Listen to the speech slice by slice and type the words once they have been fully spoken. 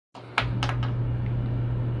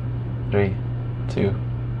3, 2,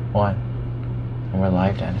 1. And we're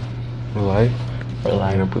live, Danny. We're live? We're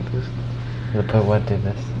live. You gonna put this? You put what, dude?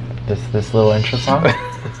 This little intro song?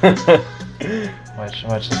 Watch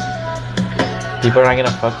this. People are not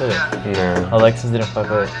gonna fuck with it. No. Alexis didn't fuck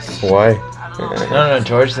with it. Why? No,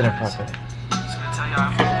 George didn't fuck with it.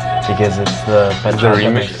 Because it's the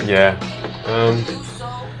remix? Yeah.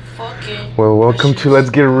 Well, welcome to Let's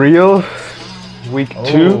Get Real, week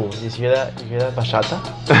 2. You hear that? You hear that? Bachata?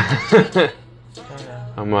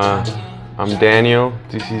 I'm Daniel.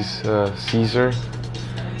 This is Caesar.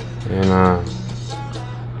 And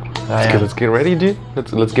let's get ready, dude.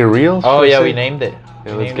 Let's get real. Oh yeah, we named it.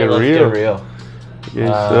 Yeah, let's get real.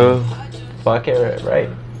 Yeah, fuck it, right?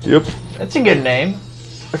 Yep. That's a good name.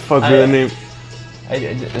 Fuck with the name.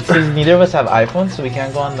 It says neither of us have iPhones, so we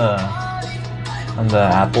can't go on the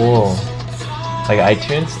Apple like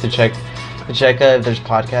iTunes to check if there's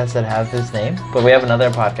podcasts that have this name. But we have another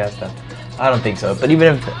podcast that I don't think so. But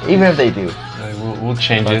even if they do, we'll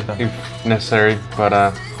change it if necessary.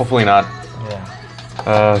 But hopefully not. Yeah.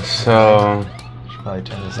 So should probably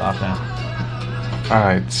turn this off now. All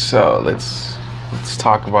right. So let's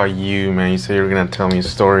talk about you, man. You said you were gonna tell me a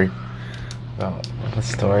story. Well, a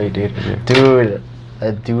story, dude. Dude,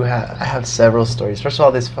 I have several stories. First of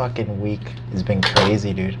all, this fucking week has been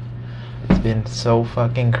crazy, dude. It's been so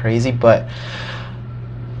fucking crazy. But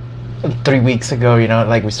 3 weeks ago, you know,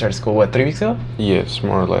 like we started school. What, 3 weeks ago? Yes,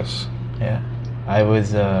 more or less. Yeah, I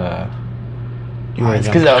was. You were it's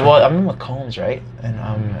because I'm in McCombs, right? And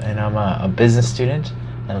I'm a business student,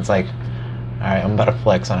 and it's like, all right, I'm about to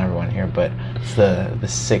flex on everyone here, but it's the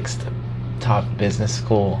 6th top business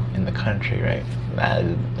school in the country, right?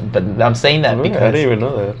 But I'm saying that because I didn't even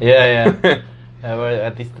know that. Yeah.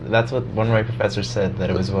 At least that's what one of my professors said, that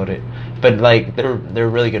it was voted. But like they're a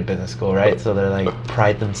really good business school, right? So they're like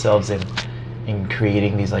pride themselves in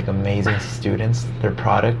creating these like amazing students, their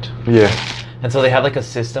product. Yeah. And so they have like a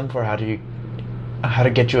system for how to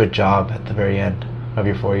get you a job at the very end of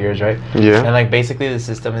your 4 years, right? Yeah. And like basically the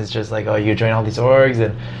system is just like, oh, you join all these orgs,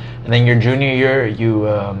 and then your junior year you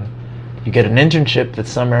get an internship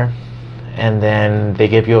this summer, and then they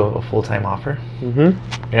give you a full-time offer. Mm-hmm.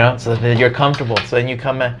 You know, so that you're comfortable. So then you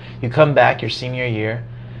come back your senior year,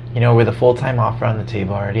 you know, with a full-time offer on the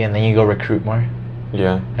table already, and then you go recruit more.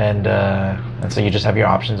 Yeah. And so you just have your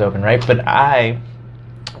options open, right? But I,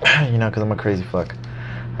 you know, because I'm a crazy fuck,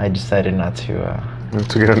 I decided not to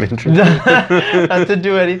get an internship. not to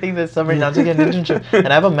do anything this summer, not to get an internship. And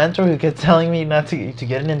I have a mentor who kept telling me not to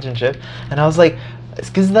get an internship, and I was like, it's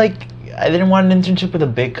because like I didn't want an internship with a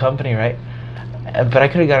big company, right? But I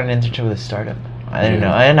could have got an internship with a startup. I didn't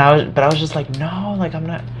know, and I was just like, no, like I'm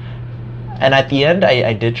not. And at the end,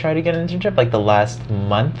 I did try to get an internship like the last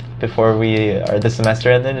month before the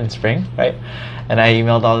semester ended in spring, right? And I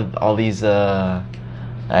emailed all these. I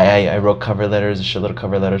wrote cover letters, a shitload of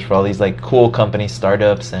cover letters for all these like cool companies,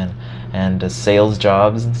 startups, and sales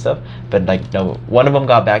jobs and stuff. But like no, one of them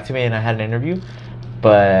got back to me, and I had an interview,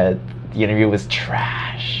 but the interview was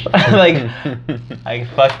trash. Like I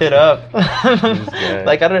fucked it up.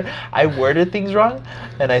 Like I worded things wrong,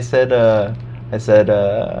 and I said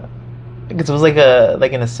because it was like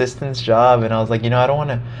an assistant's job, and I was like, you know, I don't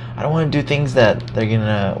want to do things that they're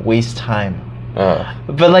gonna waste time.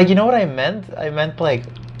 But like, you know what I meant? I meant like,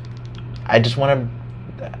 I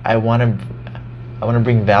want to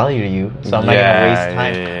bring value to you, so I'm not gonna waste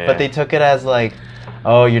time. Yeah. But they took it as like,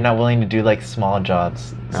 oh, you're not willing to do like small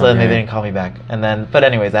jobs, so then they didn't call me back. And then, but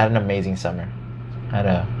anyways, I had an amazing summer. I had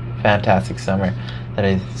a fantastic summer that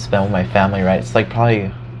I spent with my family. Right, it's like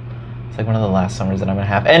one of the last summers that I'm gonna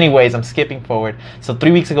have. Anyways, I'm skipping forward. So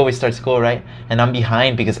 3 weeks ago we start school, right? And I'm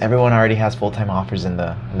behind because everyone already has full-time offers in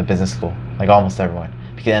the business school, like almost everyone.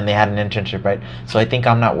 And they had an internship, right? So I think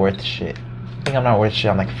I'm not worth shit.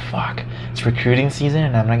 I'm like, fuck, it's recruiting season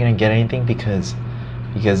and I'm not gonna get anything because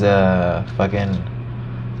I didn't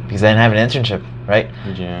have an internship, right?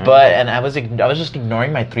 Yeah. But I was just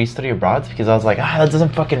ignoring my 3 study abroads because I was like, that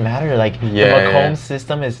doesn't fucking matter. Like the Macomb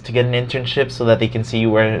system is to get an internship so that they can see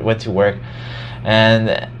you went to work.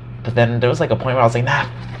 But then there was like a point where I was like, nah,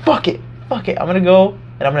 fuck it. I'm gonna go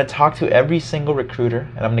and I'm gonna talk to every single recruiter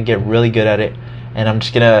and I'm gonna get really good at it. And I'm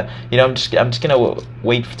just gonna, you know, I'm just gonna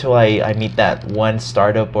wait till I meet that one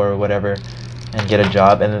startup or whatever and get a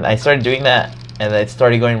job. And I started doing that. And it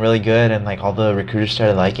started going really good, and like all the recruiters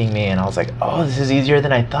started liking me, and I was like, oh, this is easier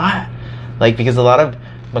than I thought. Like, because a lot of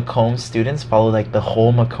Macomb students follow like the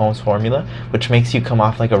whole Macomb's formula, which makes you come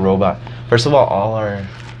off like a robot. First of all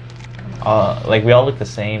like we all look the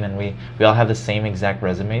same, and we all have the same exact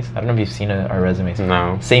resumes. I don't know if you've seen our resumes.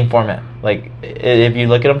 No. Same format. Like if you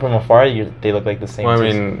look at them from afar, they look like the same. Well,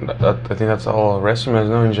 I mean, I think that's all resumes,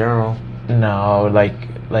 no, in general. No,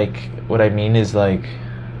 like what I mean is like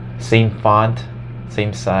same font,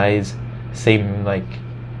 same size, same like.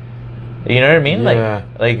 You know what I mean? Yeah.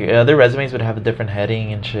 Like other resumes would have a different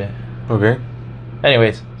heading and shit. Okay.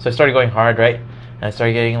 Anyways, so I started going hard, right? And I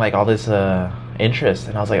started getting like all this interest,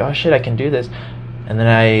 and I was like, oh shit, I can do this. And then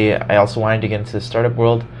I also wanted to get into the startup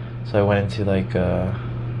world, so I went into like a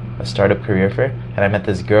startup career fair, and I met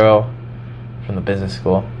this girl from the business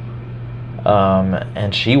school,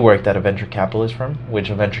 and she worked at a venture capitalist firm,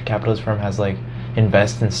 which a venture capitalist firm has like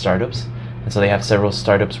invest in startups, and so they have several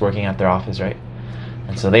startups working at their office, right?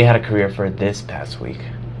 And so they had a career fair this past week,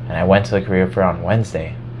 and I went to the career fair on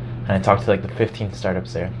Wednesday, and I talked to like the 15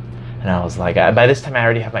 startups there. And I was like, by this time I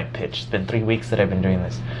already have my pitch. It's been 3 weeks that I've been doing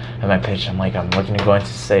this. And my pitch, I'm like, I'm looking to go into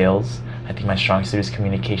sales. I think my strong suit is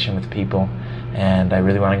communication with people. And I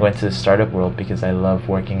really want to go into the startup world because I love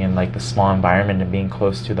working in like the small environment and being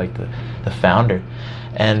close to like the founder.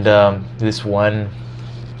 And this one,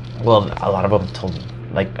 well, a lot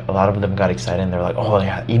of them got excited and they're like, oh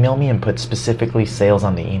yeah, email me and put specifically sales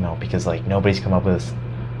on the email because like nobody's come up with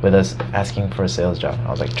us asking for a sales job. And I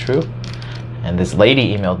was like, true. And this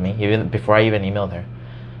lady emailed me even before I even emailed her,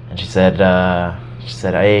 and she said,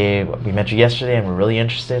 "Hey, we met you yesterday, and we're really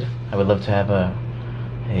interested. I would love to have an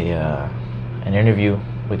interview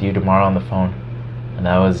with you tomorrow on the phone." And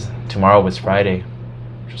tomorrow was Friday,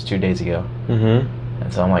 which was 2 days ago. Mm-hmm.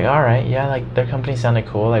 And so I'm like, all right, yeah, like their company sounded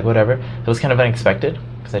cool, like whatever. It was kind of unexpected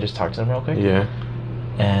because I just talked to them real quick. Yeah.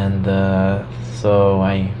 And so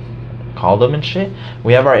I called them and shit.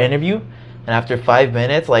 We have our interview, and after 5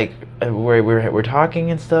 minutes, like. We're talking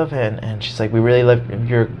and stuff, and she's like, we really love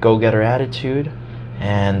your go-getter attitude,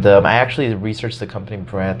 and I actually researched the company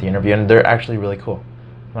before I had the interview, and they're actually really cool.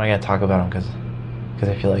 I'm not gonna talk about them because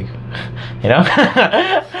I feel like, you know,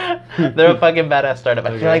 they're a fucking badass startup.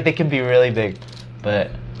 I feel like they can be really big, but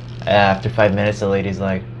after 5 minutes, the lady's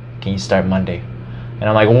like, can you start Monday? And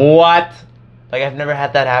I'm like, what? Like I've never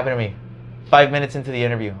had that happen to me. 5 minutes into the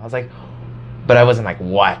interview, I was like, but I wasn't like,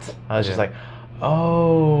 what? I was just like,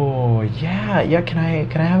 oh yeah, can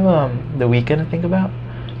I have the weekend to think about?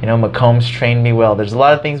 You know, McCombs trained me well. There's a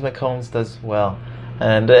lot of things McCombs does well.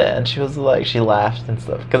 And she was like, she laughed and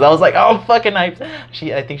stuff because I was like, oh, fucking hyped.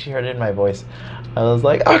 I think she heard it in my voice. I was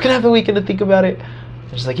like, oh, can I have the weekend to think about it?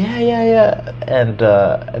 And she's like, yeah.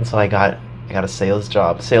 And so I got a sales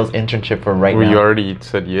internship for right now. You already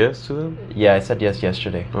said yes to them? Yeah, I said yes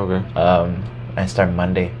yesterday. Okay. I start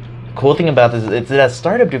Monday. Cool thing about this, it's a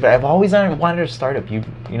startup, dude. But I've always wanted a startup. You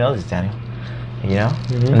know this, Daniel. You know.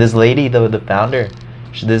 Mm-hmm. And this lady, the founder,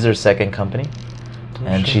 this is her second company,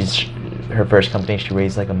 and her first company. She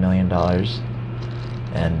raised like $1 million,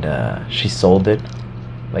 and she sold it.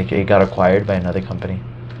 Like it got acquired by another company,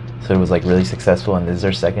 so it was like really successful. And this is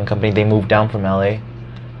her second company. They moved down from LA.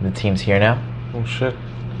 The team's here now. Oh shit.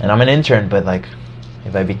 And I'm an intern, but like,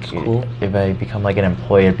 if I become like an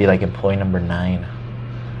employee, it'd be like employee number 9.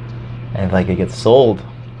 And if like it gets sold,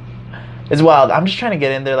 it's wild. I'm just trying to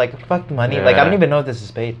get in there. Like fuck the money. Yeah. Like I don't even know if this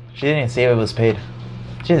is paid. She didn't even say if it was paid.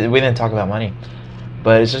 We didn't talk about money.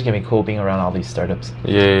 But it's just gonna be cool being around all these startups.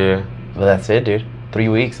 Yeah. But that's it, dude. 3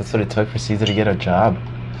 weeks. That's what it took for Caesar to get a job.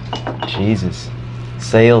 Jesus.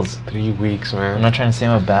 Sales. 3 weeks, man. I'm not trying to say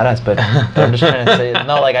I'm a badass, but I'm just trying to say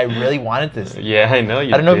no. Like I really wanted this. Yeah, I know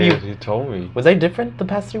you. I don't know if you told me. Was I different the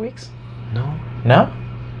past 3 weeks? No. No,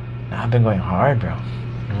 I've been going hard, bro.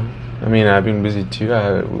 No. I mean, I've been busy too.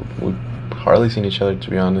 We've hardly seen each other, to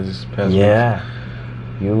be honest, this past week. Yeah.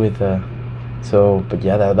 You with So, but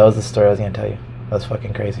yeah, that was the story I was gonna tell you. That was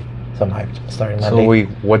fucking crazy. So I'm hyped. Starting Monday. So wait,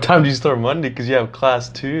 what time do you start Monday? Because you have class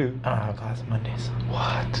too. I don't have class on Mondays.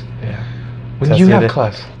 What? Yeah. When do you have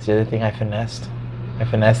class? It's the other thing I finessed. At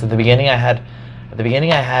the beginning. I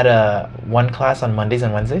had one class on Mondays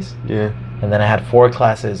and Wednesdays. Yeah. And then I had 4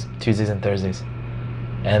 classes Tuesdays and Thursdays.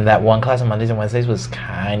 And that one class on Mondays and Wednesdays was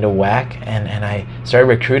kind of whack. And I started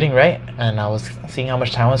recruiting, right? And I was seeing how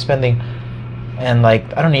much time I was spending. And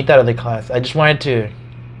like, I don't need that other class. I just wanted to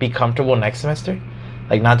be comfortable next semester.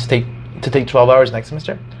 Like not to take 12 hours next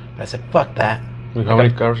semester. But I said, fuck that. Wait, how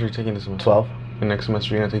many hours are you taking this semester? 12. The next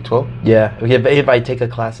semester you're gonna take 12? Yeah, if I take a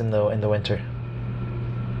class in the winter.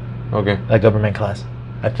 Okay. A government class.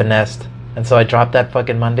 I finessed. And so I dropped that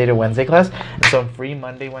fucking Monday to Wednesday class. And so I'm free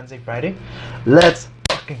Monday, Wednesday, Friday. Let's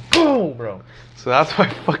fucking go, bro. So that's why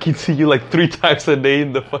I fucking see you like 3 times a day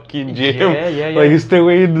in the fucking gym. Yeah. Like you stay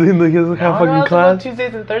away in the fucking class.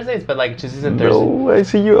 Tuesdays and Thursdays, but like Tuesdays and Thursdays. No, I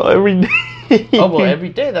see you every day. Oh well, every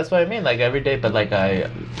day. That's what I mean. Like every day, but like I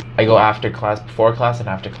go after class, before class, and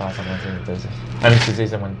after class on Wednesdays and Thursdays. I mean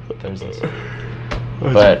Tuesdays and Thursdays.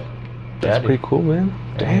 But that's pretty cool, man.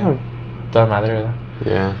 Damn. Toda madre.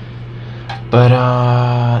 Yeah. But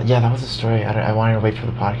yeah, that was the story. I wanted to wait for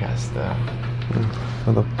the podcast.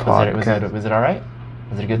 For the podcast. Was it all right?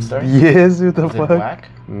 Was it a good story? Yes, what the fuck? Was it whack?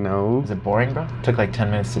 No. Was it boring, bro? It took like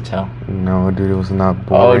 10 minutes to tell. No, dude, it was not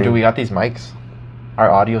boring. Oh, dude, we got these mics.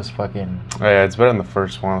 Our audio's fucking... Oh, yeah, it's better than the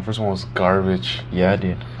first one. The first one was garbage. Yeah,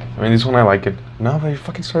 dude. I mean, this one I like it. No, but your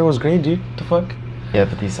fucking story was great, dude. What the fuck? Yeah,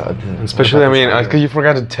 but these... Especially, I mean, because you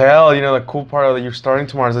forgot to tell, you know, the cool part that you're starting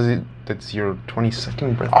tomorrow is that's your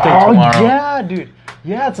 22nd birthday tomorrow. Oh, yeah, dude.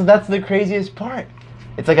 Yeah, so that's the craziest part.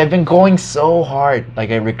 It's like I've been going so hard, like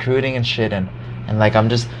recruiting and shit, and like I'm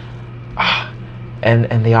just...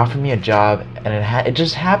 And they offered me a job, and it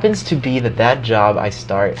just happens to be that job I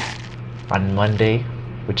start on Monday,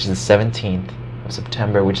 which is the 17th of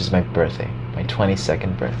September, which is my birthday, my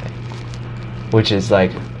 22nd birthday. Which is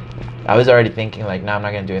like, I was already thinking like, nah, I'm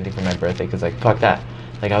not gonna do anything for my birthday, because like, fuck that.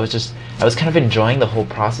 Like I was kind of enjoying the whole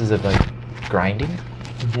process of like grinding.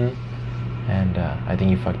 Mm-hmm. And I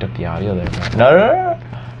think you fucked up the audio there. Bro. No.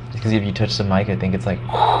 Because if you touch the mic, I think it's like.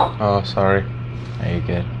 Oh, sorry. Are you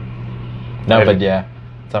good? No, but yeah,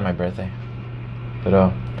 it's on my birthday.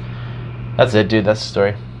 But that's it, dude. That's the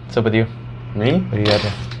story. What's up with you? Me? What do you got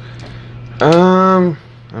there?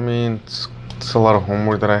 I mean, it's a lot of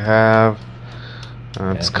homework that I have.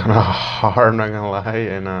 It's kind of hard, I'm not gonna lie.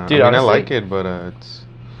 And dude, honestly, I like it, but it's.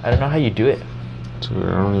 I don't know how you do it. Dude,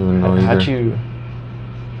 I don't even know. How'd you?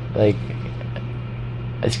 Like,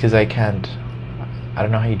 it's because I can't. I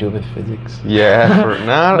don't know how you do it with physics. Yeah,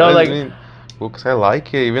 I mean, well, because I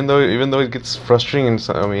like it, even though it gets frustrating, and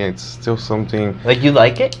I mean, it's still something. Like, you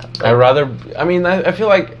like it? I feel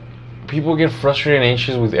like people get frustrated and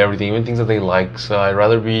anxious with everything, even things that they like. So I'd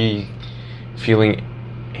rather be feeling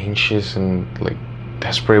anxious and like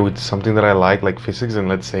desperate with something that I like physics, and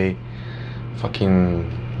let's say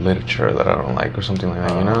fucking literature that I don't like or something like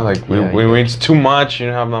that. You know, like when it's too much, you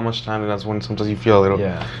don't have that much time, and that's when sometimes you feel a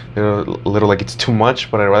little like it's too much.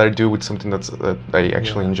 But I'd rather do it with something that I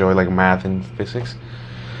actually enjoy, like math and physics.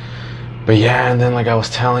 But yeah, and then like I was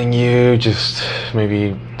telling you, just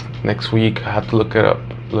maybe next week I have to look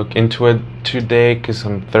into it today, because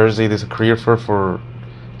on Thursday there's a career fair for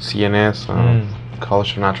CNS,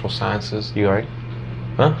 College of Natural Sciences. You alright?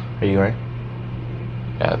 Huh? Are you alright?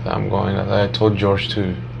 Yeah, I'm going. I told George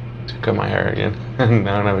to cut my hair again. I don't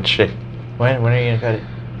have it shaved. When are you gonna cut it?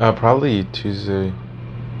 Probably Tuesday.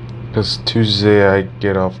 Because Tuesday I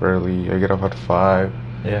get off early. I get off at 5.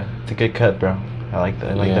 Yeah, it's a good cut, bro. I like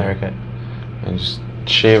that. I like the haircut. And just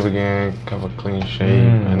shave again, have a clean shave,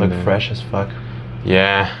 and look fresh as fuck.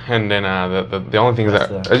 Yeah, and then the only thing is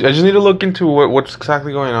that I just need to look into what's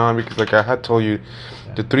exactly going on, because like I had told you,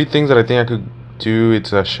 the 3 things that I think I could do,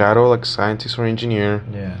 it's a shadow, like scientist or engineer.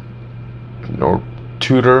 Yeah. Or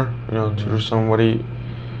tutor, tutor somebody.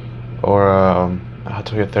 Or I had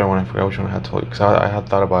told you a third one. I forgot which one I had told you, because I had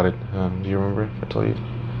thought about it. Do you remember if I told you?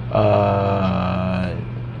 No.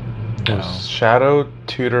 It was shadow,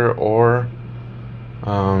 tutor, or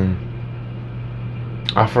I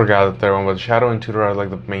forgot the third one, but shadow and tutor are like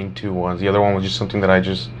the main 2 ones. The other one was just something that I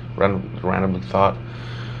just randomly thought.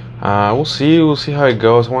 We'll see how it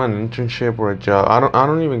goes. I want an internship or a job. I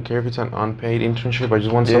don't even care if it's an unpaid internship. I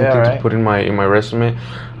just want something to put in my resume.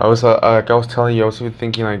 I was like I was telling you, I was even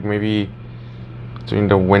thinking like maybe during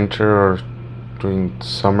the winter or during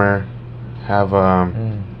summer have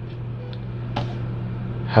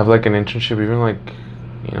like an internship, even like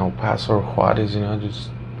Paso or Juarez, just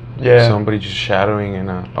somebody just shadowing.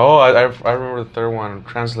 And I remember the third one,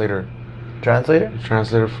 translator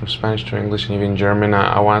from Spanish to English, and even German.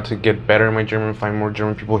 I wanted to get better in my German, find more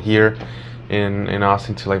German people here in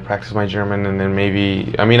Austin to like practice my German, and then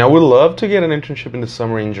maybe I would love to get an internship in the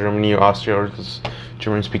summer in Germany or Austria or this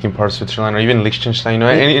German speaking part of Switzerland, or even Liechtenstein,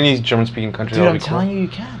 any German speaking country. Dude, I'm telling you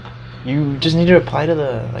can. You just need to apply to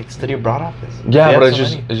the study abroad office. Yeah, but it's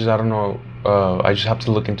just I don't know. I just have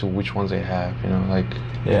to look into which ones they have.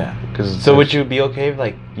 Yeah. So would you be okay if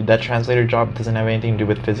like that translator job doesn't have anything to do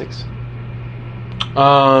with physics?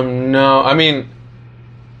 No.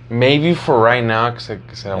 Maybe for right now, because like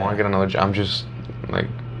I said, I want to get another job. I'm just like,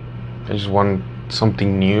 I just want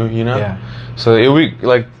something new, Yeah. So it would be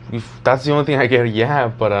like, if that's the only thing I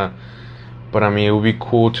get, but it would be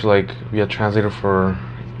cool to like be a translator for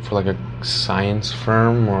like a science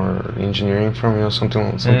firm or engineering firm,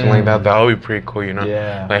 something like that. That would be pretty cool,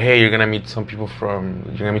 Yeah. Like, hey, you're gonna meet some people from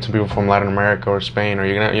Latin America or Spain, or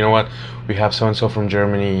you're gonna, we have so and so from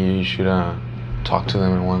Germany. You should talk to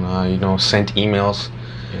them and whatnot. You know, send emails.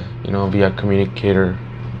 Yeah. You know, be a communicator.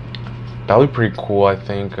 That would be pretty cool, I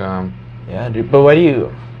think. Yeah, dude. But why do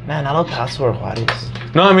you? Man, I don't pass for Juarez.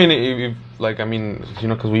 No, I mean, if like, I mean, you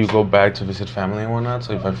know, because we go back to visit family and whatnot.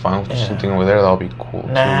 So if I found Yeah. something over there, that'll be cool. Nah, too,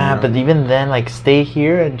 you know? but even then, like, stay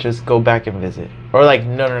here and just go back and visit, or like,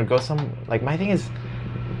 no, go some. Like, my thing is,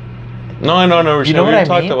 No, I know, no. You know what I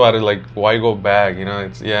talked mean? about it. Like, why go back? You know,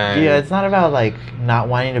 it's yeah, it's not about like not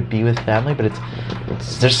wanting to be with family, but it's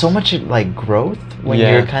there's so much like growth when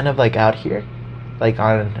Yeah. you're kind of like out here, like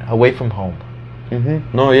on away from home.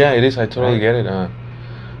 No, yeah, it is. I totally Right. get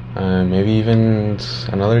it. Maybe even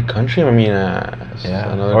another country. I mean,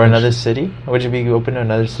 Or another city. Would you be open to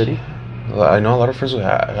another city? I know a lot of friends who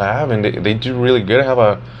have, and they do really good. I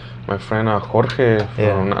have my friend Jorge,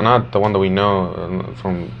 from, not the one that we know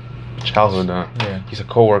from childhood. Yeah. He's a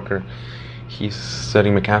coworker. He's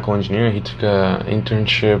studying mechanical engineering. He took a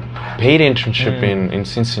paid internship in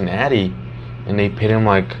Cincinnati, and they paid him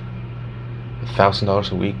like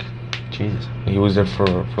 $1,000 a week. Jesus. He was there for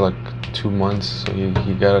like 2 months, so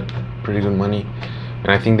he got pretty good money,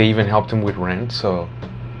 and I think they even helped him with rent. So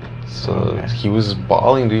Okay. he was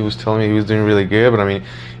balling. Dude. He was telling me he was doing really good, but I mean,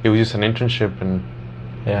 it was just an internship, and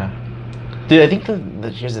Yeah. Dude, I think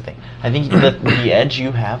here's the thing. I think the edge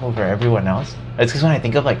you have over everyone else. It's because when I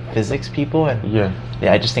think of like physics people and yeah,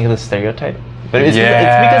 I just think of the stereotype. But it's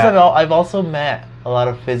Yeah. because I've also met a lot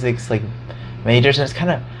of physics like majors, and it's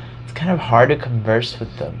kind of hard to converse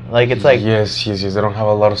with them. Like it's like yes. They don't have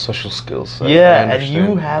a lot of social skills. I and you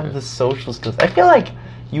understand. have the social skills. I feel like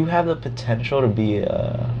you have the potential to be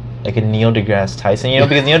like a Neil deGrasse Tyson, you know,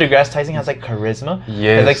 because Neil deGrasse Tyson has like charisma.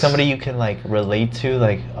 Yes. It's like somebody you can like relate to,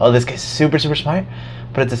 like, oh, this guy's super smart,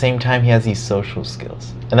 but at the same time he has these social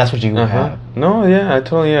skills, and that's what you have. No, yeah, I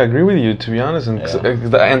totally agree with you. To be honest, and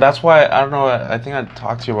that's why I don't know. I think I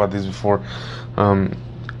talked to you about this before.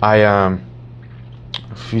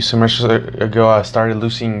 A few semesters ago, I started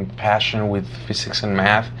losing passion with physics and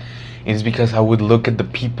math. It's because I would look at the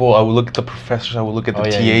people, I would look at the professors, I would look at the Oh,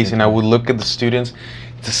 yeah, you TAs, did. and I would look at the students.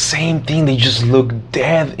 It's the same thing. They just look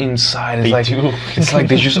dead inside. It's They like do. it's like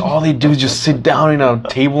they just all they do is just sit down in a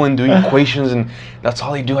table and do equations, and that's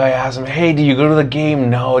all they do. I ask them, "Hey, do you go to the game?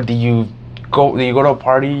 No. Do you go to a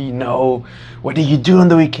party? No. What do you do on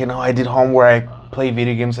the weekend? Oh, I did homework. I play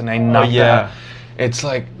video games, and I knocked out." It's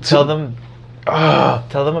like Tell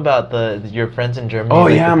them about your friends in Germany. Oh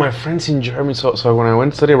like yeah, my friends in Germany. So when I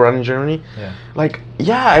went to study abroad in Germany,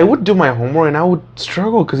 I would do my homework and I would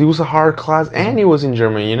struggle because it was a hard class and it was in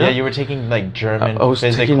Germany. You know. Yeah, you were taking like German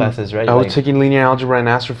physics classes, right? I was Like, taking linear algebra and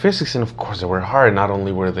astrophysics, and of course they were hard. Not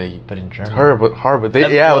only were they but in German. hard, but they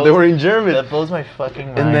That they were in German. That blows my fucking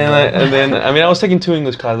mind. And bro. then I mean I was taking 2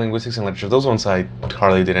 English classes, linguistics and literature. Those ones I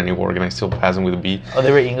hardly did any work and I still passed them with a B. Oh,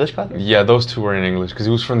 they were English classes? Yeah, those 2 were in English because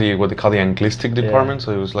it was from what they call the Anglistic department.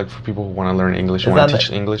 So it was like for people who want to learn English and want to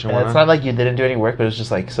teach English and It's whatnot. not like you didn't do any work, but it was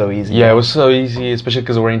just like so easy. Yeah, it was so easy, especially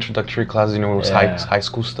because they were introductory classes. You know, it was Yeah. high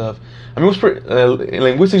school stuff. I mean, it was pretty.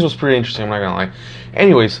 Linguistics was pretty interesting. I'm not gonna lie.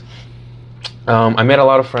 Anyways, I met a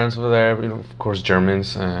lot of friends over there. You know, of course, Germans,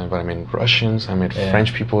 but I mean Russians. I met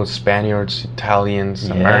French people, Spaniards, Italians,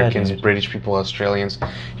 Yeah, Americans, dude. British people, Australians.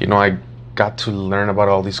 You know, I got to learn about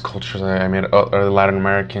all these cultures. I met Latin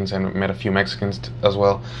Americans and met a few Mexicans as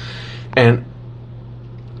well, and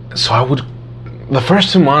so I would. The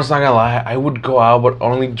first 2 months, not gonna lie, I would go out, but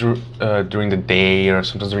only during the day or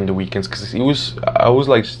sometimes during the weekends, because I was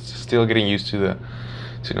like still getting used to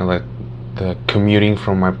the commuting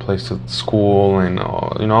from my place to school and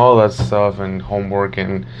all that stuff and homework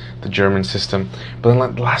and the German system. But then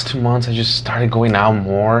like the last 2 months, I just started going out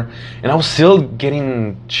more, and I was still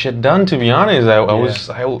getting shit done. To be honest,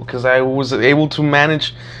 because I was able to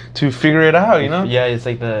manage to figure it out. You know? Yeah, it's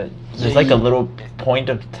like there's like a little point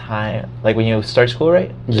of time, like when you start school,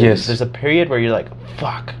 right? Yes. There's a period where you're like,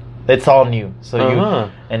 fuck, it's all new. So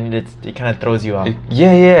and it kind of throws you off. Yeah, But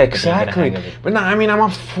then you get a exactly. hang of it. But no, I mean, I'm a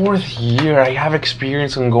 4th year. I have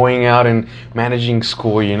experience in going out and managing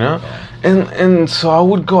school, you know? And so I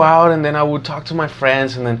would go out and then I would talk to my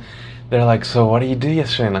friends, and then they're like, "So what did you do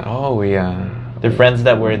yesterday?" And They're friends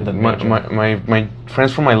that were in the major. my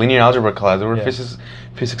friends from my linear algebra class, they were Yeah.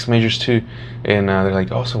 physics majors too, and they're like,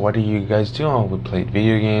 "Oh, so what do you guys do?" "Oh, we played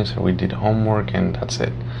video games and we did homework and that's it."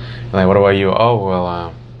 And like, "What about you?" "Oh, well,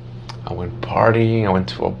 I went partying, I went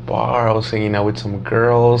to a bar, I was hanging out with some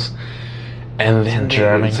girls." And then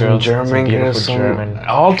Some German girls, German.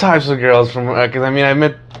 all types of girls from. Because I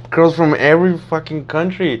met girls from every fucking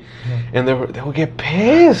country, and they would get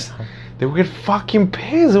pissed. they would get fucking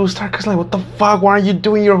pissed. They would start cussing like, what the fuck? Why aren't you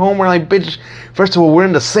doing your homework? Like, bitch, first of all, we're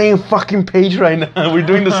in the same fucking page right now. We're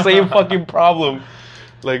doing the same fucking problem.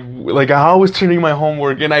 Like I was turning my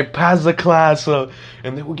homework and I passed the class, and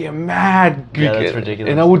they would get mad. Yeah, that's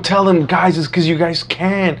ridiculous. And I would tell them, guys, it's because you guys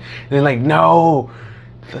can. And they're like, no,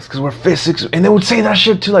 that's because we're physics. And they would say that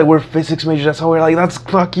shit too, like, we're physics majors. That's how we're like, that's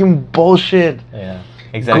fucking bullshit. Yeah,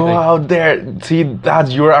 exactly. Go out there. See,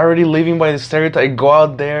 you're already living by the stereotype. Go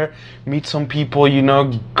out there, meet some people,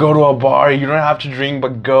 go to a bar. You don't have to drink,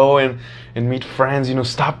 but go and meet friends.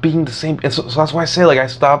 Stop being the same. And so that's why I say, like,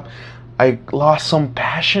 I lost some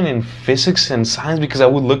passion in physics and science because I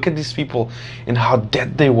would look at these people and how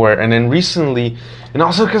dead they were. And then recently, and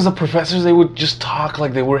also because the professors, they would just talk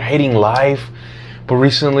like they were hating life. But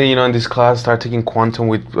recently, in this class, I started taking quantum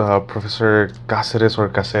with Professor Cáceres or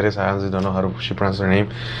Cáceres. I honestly don't know how she pronounces her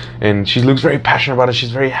name. And she looks very passionate about it.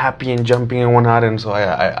 She's very happy and jumping and whatnot. And so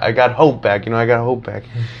I got hope back. I got hope back.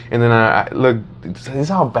 And then I look, this is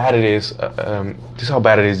how bad it is. This is how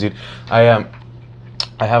bad it is, dude.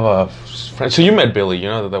 I have a friend. So you met Billy,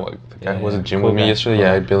 the guy who was at gym with me yesterday. Cool.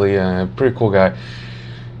 Yeah, Billy, pretty cool guy.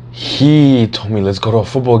 He told me, let's go to a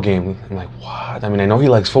football game. I'm like, what? I mean, I know he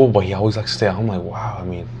likes football, but he always likes to stay at home. I'm like, wow. I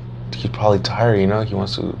mean, he's probably tired. He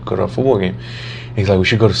wants to go to a football game. And he's like, we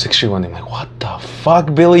should go to 6th Street one day. I'm like, what the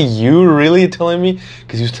fuck, Billy? You really telling me?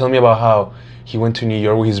 Because he was telling me about how he went to New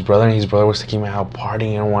York with his brother, and his brother was taking him out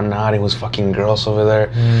partying and whatnot. It was fucking girls over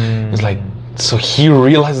there. It's like. So he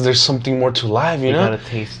realized there's something more to life, He got a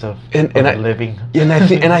taste of living. And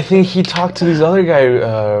I think he talked to this other guy,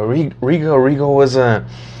 Rigo. Rigo was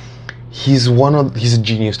he's a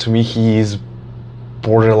genius to me. He is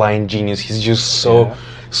borderline genius. He's just so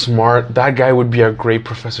smart. That guy would be a great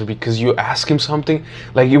professor because you ask him something,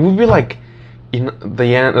 like it would be like in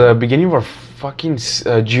the beginning of our fucking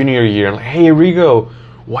junior year, like, hey Rigo,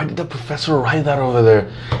 why did the professor write that over there?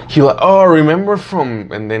 He like, oh, remember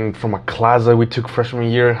from a class that we took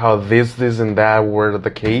freshman year, how this and that were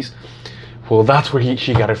the case? Well, that's where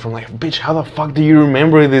she got it from. Like, bitch, how the fuck do you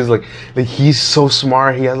remember this? Like he's so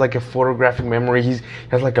smart. He has like a photographic memory. He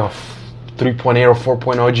has like a 3.8 or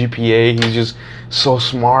 4.0 GPA. He's just so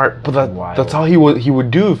smart. But that's how he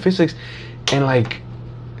would do physics. And like,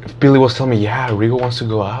 Billy was telling me, yeah, Rigo wants to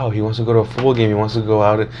go out. He wants to go to a football game. He wants to go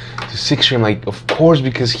out to 6th Street. I'm like, of course,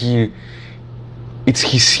 because it's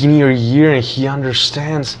his senior year and he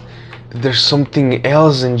understands that there's something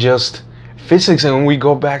else than just physics. And when we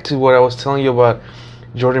go back to what I was telling you about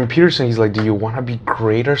Jordan Peterson, he's like, do you want to be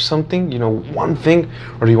great or something? One thing,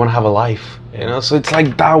 or do you want to have a life? So it's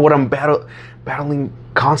like that, what I'm battling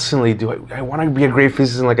constantly. Do I want to be a great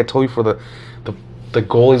physicist? And like I told you, for the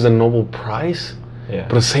goal is a Nobel Prize. Yeah.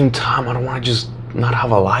 But at the same time, I don't want to just not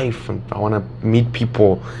have a life. And I want to meet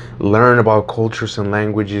people, learn about cultures and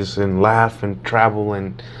languages, and laugh and travel,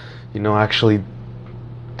 and actually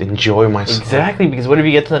enjoy myself. Exactly, because what if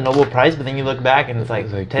you get to the Nobel Prize, but then you look back and it's like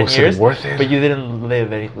 10 years, worth it? But you didn't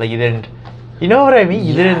live any, like you didn't. You know what I mean?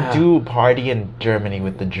 You didn't do party in Germany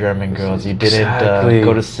with the German girls. You didn't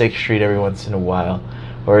go to 6th Street every once in a while,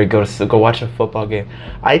 or go watch a football game.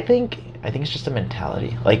 I think it's just a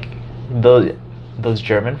mentality. Like those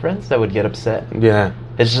German friends that would get upset. Yeah.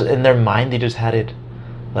 It's just in their mind, they just had it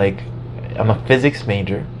like, I'm a physics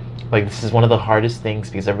major. Like, this is one of the hardest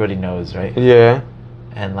things because everybody knows, right? Yeah.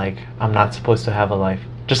 And like, I'm not supposed to have a life.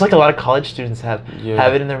 Just like a lot of college students have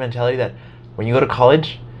it in their mentality that when you go to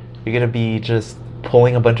college, you're going to be just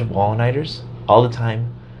pulling a bunch of all-nighters all the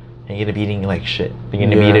time, and you're going to be eating like shit. You're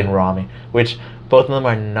going to be eating ramen, which both of them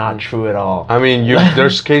are not true at all. I mean,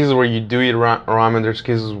 there's cases where you do eat ramen. There's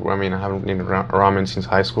cases where, I haven't eaten ramen since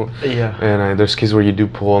high school. Yeah. And there's cases where you do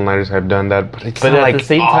pull all-nighters. I've done that, but it's not like the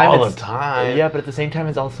same time, all the time. Yeah, but at the same time,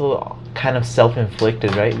 it's also kind of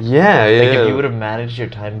self-inflicted, right? Yeah, yeah. Like if you would have managed your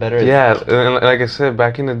time better. Yeah, and like I said,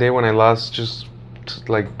 back in the day when I lost just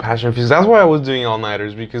like passion for physics, that's why I was doing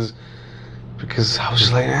all-nighters, because I was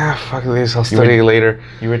just like, fuck this, I'll study later.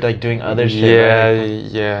 You were like doing other shit,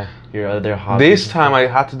 right? Yeah. Your other hobbies. This time I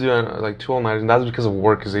had to do like 2 all-nighters, and that's because of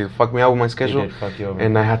work, because they fucked me out with my schedule. They did fuck you over.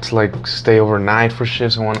 And I had to like stay overnight for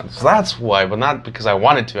shifts and whatnot. So that's why, but not because I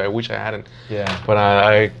wanted to. I wish I hadn't. Yeah. But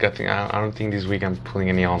I don't think this week I'm pulling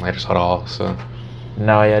any all-nighters at all. So.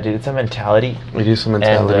 No, yeah, dude, it's a mentality. It is a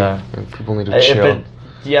mentality. And people need to chill.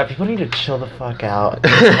 People need to chill the fuck out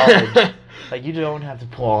in college. Like, you don't have to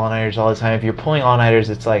pull all-nighters all the time. If you're pulling all-nighters,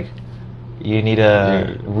 it's like, you need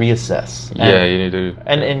to reassess. You need to.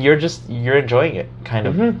 And you're enjoying it, kind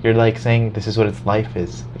of. Mm-hmm. You're like saying, this is what its life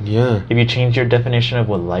is. Yeah. If you change your definition of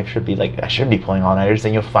what life should be, like, I should be pulling all-nighters,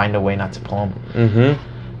 then you'll find a way not to pull them.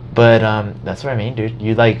 Mm-hmm. But that's what I mean, dude.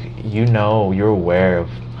 You're aware of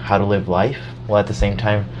how to live life, while at the same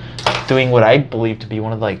time doing what I believe to be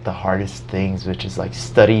one of like the hardest things, which is like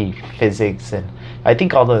study physics. And I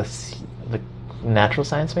think all the natural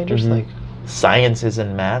science majors, Mhm. like sciences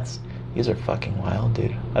and maths, these are fucking wild,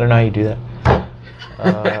 dude. I don't know how you do that.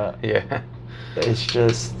 Yeah. It's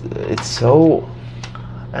just, it's so,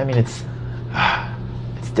 I mean, it's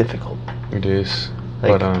difficult, It is.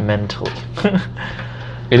 like But mentally.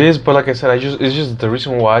 it is, but like I said, it's just the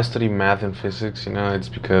reason why I study math and physics, you know, it's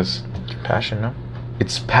because Passion, no?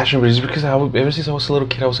 it's passion, but it's because ever since I was a little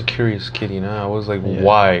kid, I was a curious kid, you know. I was like, Yeah.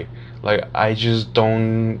 why? Like, I just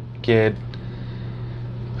don't get.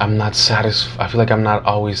 I'm not satisfied. I feel like I'm not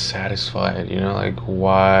always satisfied, you know. Like,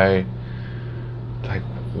 why? Like,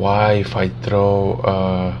 why if I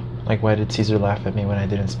throw Like, why did Caesar laugh at me when I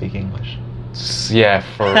didn't speak English? yeah,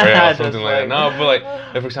 for real, Just something like that. No, but like,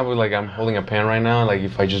 for example, like I'm holding a pen right now. Like,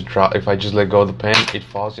 if I just let go of the pen, it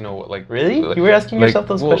falls. You know, like Really? like- You were asking like, yourself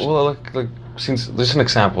those well, questions? Well, like since there's an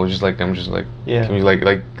example, just like I'm just like, Yeah. can you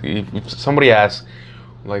like if somebody asks,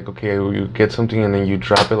 like, okay, you get something and then you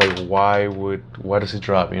drop it, like, why does it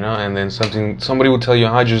drop? You know, and then somebody would tell you,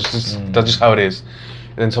 that's just how it is.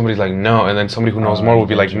 And then somebody's like, no, and then somebody who knows Oh, more I would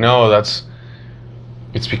be get like, you. no,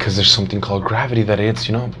 it's because there's something called gravity that it's,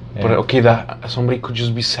 you know. But Yeah. okay, that somebody could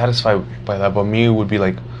just be satisfied by that, but me would be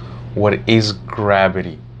like, what is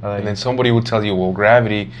gravity? Like- And then somebody would tell you, well,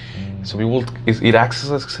 gravity. So it acts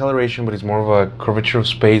as acceleration, but it's more of a curvature of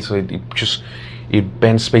space. So it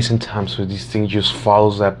bends space and time. So this thing just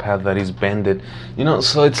follows that path that is bended. You know,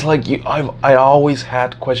 so it's like I always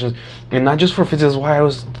had questions, and not just for physics.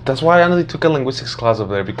 That's why I only took a linguistics class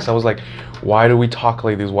over there, because I was like, why do we talk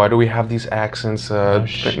like this? Why do we have these accents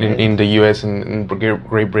shit. in the U.S. and in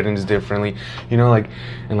Great Britain is differently? You know, like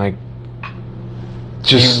and like.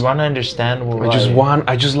 Just you want to understand why.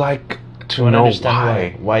 I just like to you want to know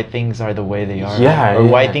understand why. why things are the way they are. Yeah, Or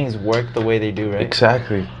why yeah. things work the way they do, right?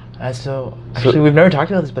 Exactly. So actually, we've never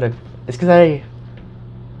talked about this, but it's because I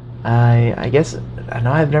guess I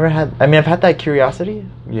know I've never had. I mean, I've had that curiosity,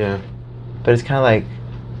 Yeah. but it's kind of like,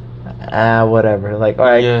 whatever. Like, all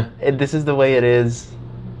right, Yeah. this is the way it is.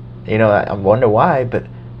 You know, I wonder why, but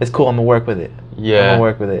it's cool. I'm gonna work with it. I'm Yeah. gonna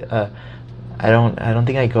work with it. I don't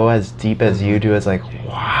think I go as deep as you do. As like,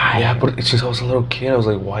 why? Yeah, but since I was a little kid, I was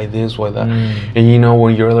like, why this, why that? Mm. And you know,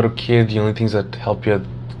 when you're a little kid, the only things that help you at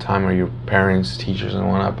the time are your parents, teachers, and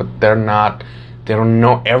whatnot. But they don't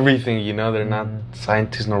know everything, you know? They're not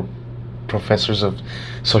scientists nor professors of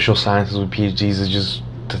social sciences with PhDs.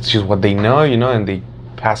 That's just what they know, you know, and they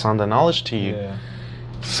pass on the knowledge to you. Yeah.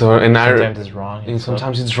 So, and Sometimes it's wrong. and stuff.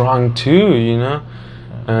 sometimes it's wrong too, you know?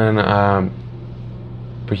 And,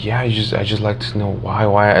 but yeah, I just like to know why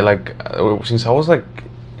I like, since I was like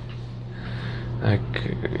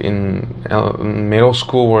in middle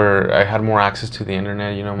school where I had more access to the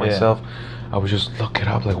internet, you know, myself, I would just look it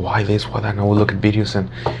up, like, why this, why that, and I would look at videos, and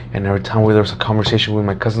every time there was a conversation with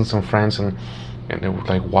my cousins and friends, and they were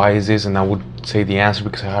like, why is this, and I would say the answer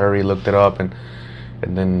because I had already looked it up, and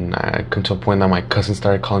then I come to a point that my cousin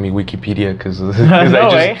started calling me Wikipedia because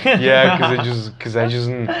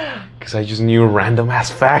I just knew random ass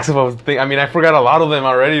facts about things. I mean, I forgot a lot of them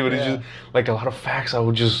already, but it's just like a lot of facts. I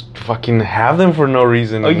would just fucking have them for no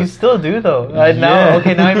reason. Oh, you still do though. Now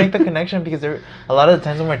I make the connection because a lot of the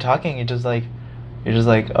times when we're talking, you're just like,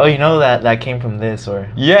 oh, you know that came from this, or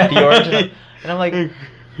Yeah. the origin. And I'm like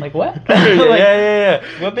what? yeah.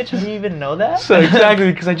 What bitch, do you even know that? So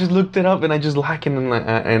exactly, because I just looked it up and I just like it,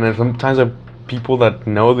 and sometimes people that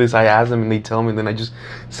know this, I ask them and they tell me, and then I just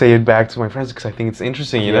say it back to my friends because I think it's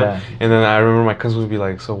interesting, you know. Yeah. And then I remember my cousins would be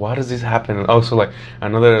like, "So why does this happen?" And also, like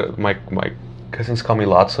my cousins call me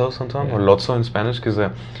Lotso sometimes, or Lotso in Spanish, because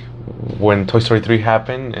when Toy Story 3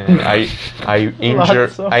 happened, and I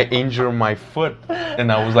Lotso. injure my foot,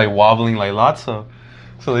 and I was like wobbling like Lotso.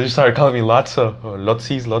 So they just started calling me Lotso, or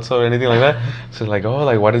Lotsis, Lotso, anything like that. So like, oh,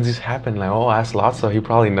 like, why did this happen? Like, oh, ask Lotso, he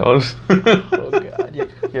probably knows. Oh god,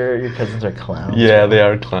 your cousins are clowns. Yeah, they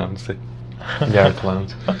are clowns. They are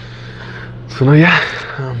clowns. So no,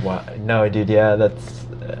 yeah. Wow. No, dude. Yeah, that's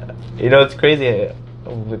it's crazy.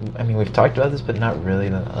 I mean, we've talked about this, but not really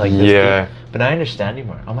like this. Yeah. Deep. But I understand you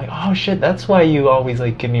more. I'm like, oh shit, that's why you always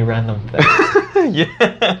like give me random things.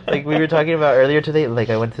 Yeah. Like we were talking about earlier today. Like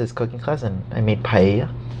I went to this cooking class and I made paella,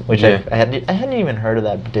 which Yeah. I hadn't even heard of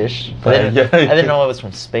that dish. But I didn't know it was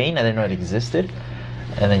from Spain. I didn't know it existed.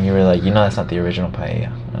 And then you were like, that's not the original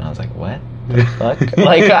paella. And I was like, what? The fuck?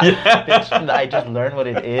 Like, bitch, I just learned what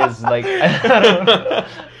it is. Like, I don't know.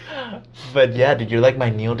 But yeah, dude, you're like my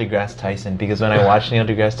Neil deGrasse Tyson, because when I watch Neil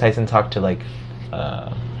deGrasse Tyson talk to like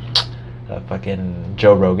fucking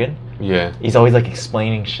Joe Rogan, Yeah. He's always like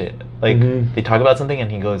explaining shit. Like Mhm. they talk about something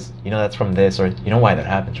and he goes, you know, that's from this, or you know why that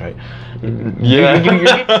happens, right? Yeah.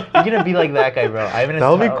 You're gonna be like that guy, bro. That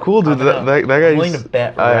would be cool, dude. That guy. I'm willing to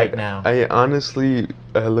bet right now. I honestly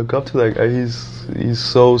look up to that guy. He's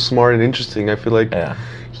so smart and interesting. I feel like Yeah.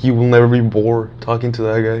 he will never be bored talking to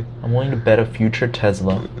that guy. I'm willing to bet a future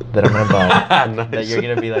Tesla that I'm gonna buy Nice. that you're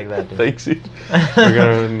gonna be like that, dude. Thanks, dude. You're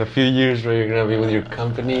gonna in a few years, bro. You're gonna be with your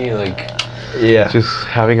company, like Yeah. just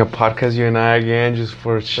having a podcast, you and I again, just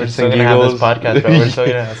for We're shits still and gonna have this giggles. podcast, bro. We're still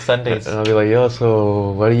gonna have Sundays. And I'll be like, yo, so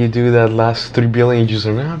what do you do that last 3 billion? You just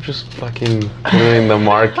like, man, I'm just fucking putting it in the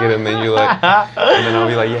market, and then you like, and then I'll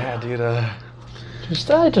be like, yeah, dude.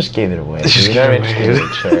 I just gave it away. Just dude. give I it just away, gave it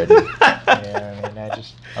dude. to charity. Yeah, I mean,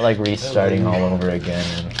 I like restarting all over again.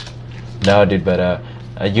 And no, dude, but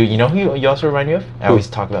you know who you also remind me of? I always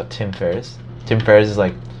talk about Tim Ferriss. Tim Ferriss is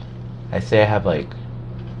like, I say I have like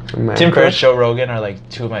Man Tim Ferriss, crush. Joe Rogan are like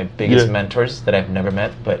two of my biggest Yeah. mentors that I've never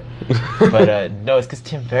met. But no, it's because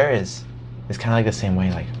Tim Ferriss is kind of like the same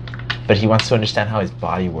way, like. But he wants to understand how his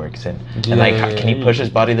body works and like how, can he push his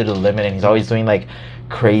body to the limit, and he's always doing like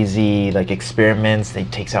crazy like experiments. He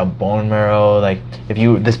takes out bone marrow. Like if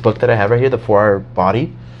you this book that I have right here, the 4-Hour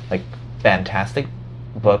Body, like fantastic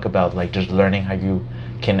book about like just learning how you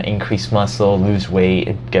can increase muscle, lose weight,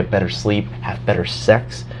 and get better sleep, have better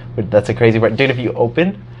sex. But that's a crazy part, dude. If you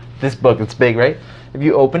open this book, it's big, right? If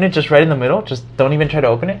you open it just right in the middle, just don't even try to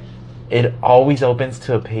open it. It always opens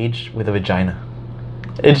to a page with a vagina.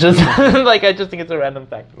 It's just like I just think it's a random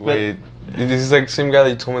fact. But Wait, this is like the same guy that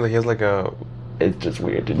you told me that he has like a. it's just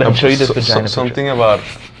weird, dude. Let me show you this vagina. Something about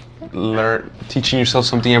teaching yourself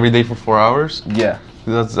something every day for 4 hours. picture. Yeah.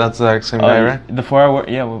 That's the exact same guy, right? The 4-hour.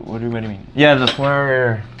 Yeah. What do you mean? Yeah, the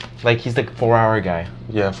 4-hour. Like he's the 4-hour guy.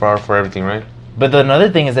 Yeah, 4 hour for everything, right? But another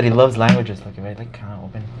thing is that he loves languages. Like if I like kind of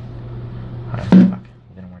open. Alright, fuck.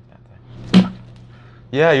 It didn't work that time. Fuck.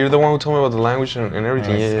 Yeah, you're the one who told me about the language and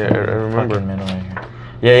everything. Alright, Yeah, it's I remember. fucking middle right here.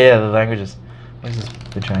 Yeah, the languages. What's this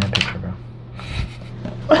vagina picture, bro?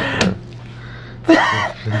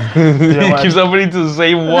 He keeps opening to the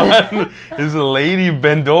same one. It's a lady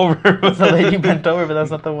bent over. It's a lady bent over, but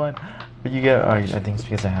that's not the one. But you get. Oh, I think it's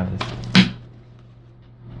because I have this.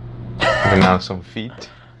 And now some feet.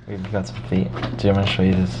 We've got some feet. Dude, I'm gonna show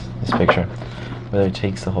you this picture. Whether it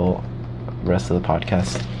takes the whole rest of the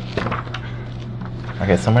podcast.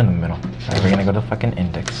 Okay, somewhere in the middle. Alright, we're gonna go to fucking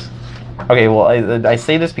index. Okay, well I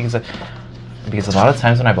say this because a lot of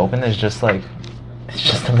times when I've opened it's just like it's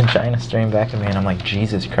just a vagina staring back at me, and I'm like,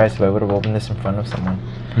 Jesus Christ, if I would have opened this in front of someone.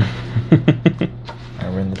 Alright,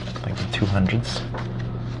 we're in the 200s.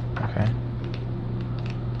 Okay.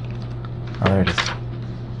 Oh, there it is.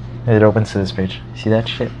 It opens to this page. See that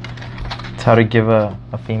shit? It's how to give a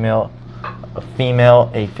female a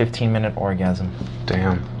 15-minute orgasm.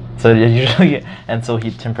 Damn. So usually, and so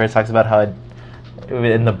Tim Ferriss talks about how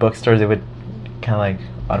in the bookstores it would kind of like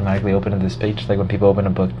automatically open to this page, like when people open a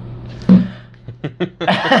book.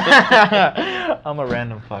 I'm a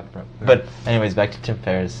random fuck, bro. But anyways, back to Tim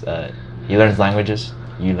Ferriss. He learns languages.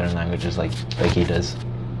 You learn languages like he does,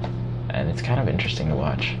 and it's kind of interesting to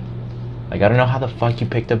watch. Like I don't know how the fuck you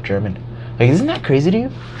picked up German. Like isn't that crazy to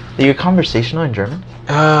you? That you're conversational in German?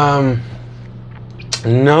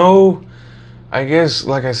 No. I guess,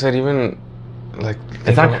 like I said, even like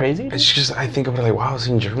It's not crazy? It's just I think about it like, wow, I was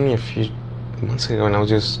in Germany a few months ago, and I was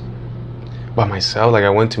just by myself. Like I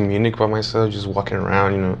went to Munich by myself, just walking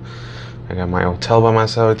around. You know, I got my hotel by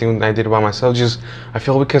myself. Everything I did by myself. Just I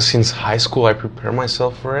feel because since high school I prepared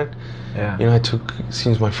myself for it. Yeah. You know, I took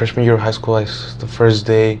since my freshman year of high school. The first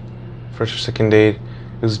or second day,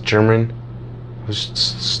 it was German. I just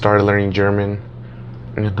started learning German.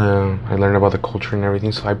 And I learned about the culture and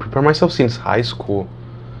everything, so I prepared myself since high school.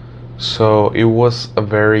 So it was a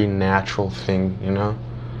very natural thing, you know?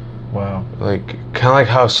 Wow. Like, kind of like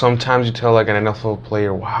how sometimes you tell like an NFL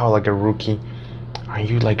player, wow, like a rookie, are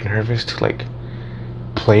you like nervous to like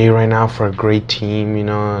play right now for a great team, you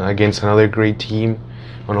know, against another great team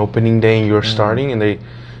on opening day and you're starting? And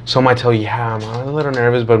some might tell you, yeah, I'm a little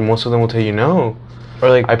nervous, but most of them will tell you no. Or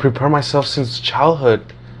like I prepare myself since childhood.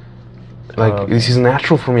 Like okay. This is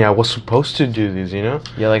natural for me. I was supposed to do this, you know.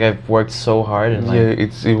 Yeah, like I've worked so hard and like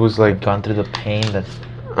Yeah, it was like gone through the pain that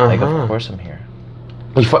like Uh-huh. of course I'm here.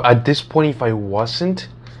 At this point, if I wasn't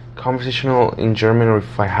conversational in German, or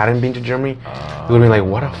if I hadn't been to Germany, it would be like,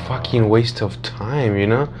 what a fucking waste of time, you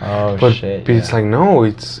know. Oh but shit. But it's like no,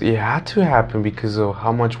 it had to happen because of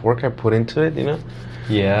how much work I put into it, you know.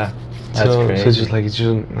 Yeah. That's So crazy. it's just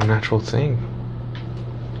a natural thing.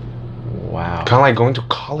 Wow. Kind of like going to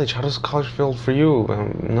college. How does college feel for you?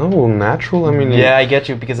 No, natural. I mean, Yeah, I get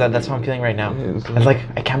you because that's how I'm feeling right now. Yeah, it's It's like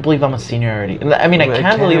I can't believe I'm a senior already. I mean, I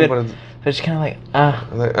can't believe it, but but it's- it's kind of like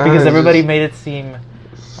it's because everybody just- made it seem,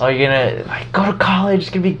 oh, you're gonna like go to college, it's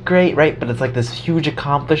gonna be great, right? But it's like this huge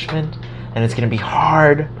accomplishment, and it's gonna be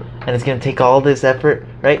hard, and it's gonna take all this effort,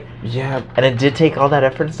 right? Yeah. And it did take all that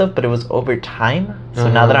effort and stuff, but it was over time. So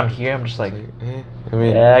now that Uh-huh. I'm here, I'm just like, I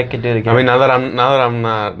mean, yeah, I could do it again. I mean,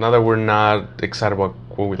 now that we're not excited about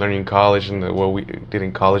what we learned in college and what we did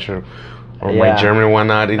in college or my Yeah. German and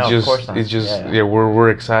whatnot, it's No, of just course not. it's just Yeah, yeah, yeah.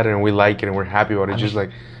 we're excited and we like it and we're happy about it. I Just mean,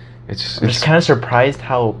 like it's I'm just kind of surprised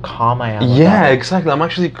how calm I am. about yeah, it. exactly. I'm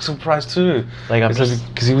actually surprised too. Like I'm It's just,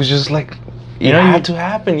 because he was just like You it know, had you- to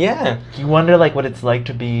happen. Yeah. you wonder like what it's like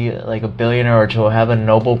to be like a billionaire or to have a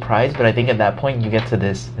Nobel Prize, but I think at that point you get to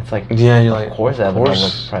this. It's like, Yeah, you're of like, course I have a Nobel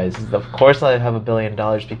Prize. Of course I have $1 billion,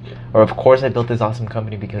 or of course I built this awesome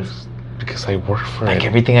company because because I worked for like it.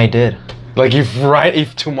 everything I did. Like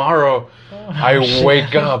if tomorrow I shit.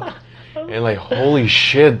 wake up and like holy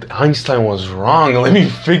shit, Einstein was wrong. Let me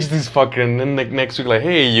fix this fucking. And then like next week, like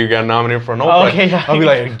hey, you got nominated for a Nobel Oh, Prize. okay, yeah. I'll be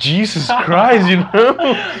like Jesus Christ, you know?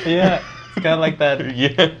 Yeah, it's kind of like that.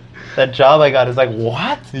 Yeah. That job I got is like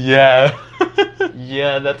what? Yeah.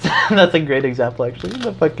 Yeah, that's that's a great example actually.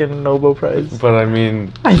 The fucking Nobel Prize. But I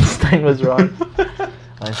mean, Einstein was wrong.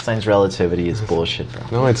 Einstein's relativity is bullshit, bro.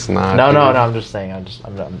 no, it's not. No, no, dude. no. I'm just saying. I'm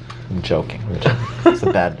joking. I'm joking. It's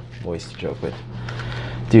a bad voice to joke with,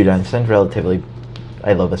 dude. Einstein's relativity.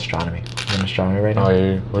 I love astronomy. I'm in astronomy right now.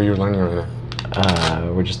 Oh, what are you learning right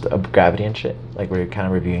now? We're just gravity and shit. Like we're kind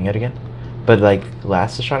of reviewing it again. But like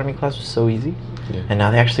last astronomy class was so easy, Yeah. and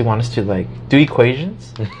now they actually want us to like do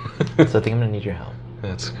equations. So I think I'm gonna need your help.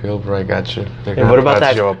 That's cool, bro. I got you. They're Yeah, what gonna about teach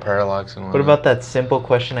that- you about parallax and all What about that simple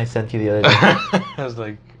question I sent you the other day? I was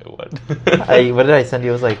like, what? What did I send you?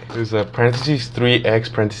 It was like, There's a parentheses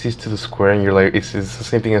 3x parentheses to the square, and you're like, it's the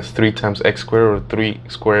same thing as 3 times x squared or 3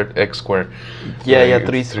 squared x squared. yeah, Like, yeah, it's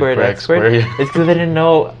 3 squared x squared. yeah. It's because I didn't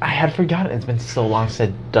know. I had forgotten. It's been so long since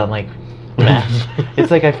I've done like math. It's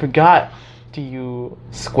like I forgot. Do you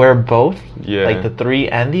square both? Yeah. Like the 3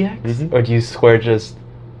 and the x? Mhm. Or do you square just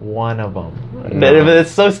one of them? No. But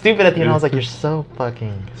it's so stupid at the end. I was like, you're so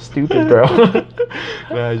fucking stupid, bro.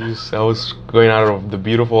 I was going out of the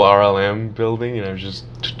beautiful RLM building, and I was just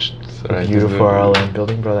Beautiful RLM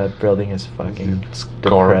building, bro. That building is fucking It's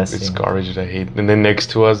depressing. garbage that I hate. And then next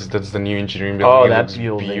to us, that's the new engineering Oh, building. It that's looks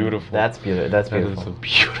beautiful. beautiful. That's beautiful. That's That is beautiful. a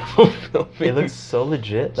beautiful building. It looks so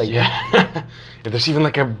legit. Like, yeah. There's even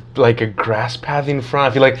like a grass path in front.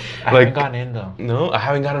 I feel like I haven't gotten in though. No, I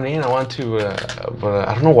haven't gotten in. I want to, but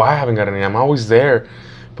I don't know why I haven't gotten in. I'm always there,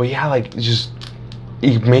 but yeah, like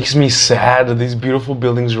it makes me sad that these beautiful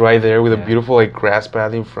buildings right there with a Yeah. beautiful like grass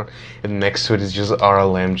path in front, and next to it is just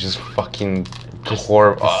RLM, just fucking Just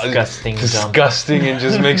horrible, disgusting dump. disgusting, and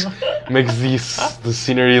just makes the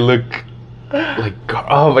scenery look like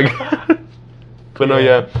oh my god. But no,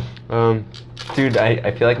 yeah. Dude,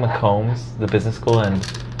 I feel like Macombs, the business school and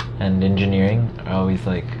engineering are always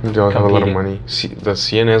like They all have a lot of competing. money. The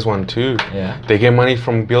CNS one too. Yeah. They get money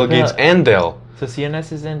from Bill Gates Yeah. and Dell. So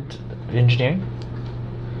CNS isn't engineering?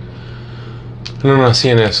 No,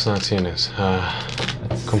 CNS, not CNS.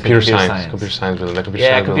 It's Computer science. Computer science building. The computer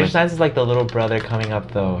Yeah, science computer building. science is like the little brother coming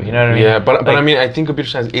up though. You know what I mean? Yeah, but I Like- mean, I think computer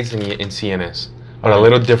science is in CNS, but a Okay.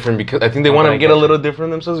 little different because I think they Oh, want but to I get get a you. little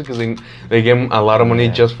different themselves because they get a lot of money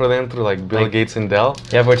Yeah. just for them through like Bill Like- Gates and Dell.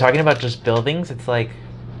 Yeah, if we're talking about just buildings, it's like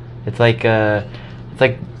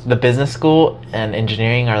the business school and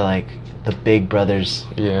engineering are like the big brothers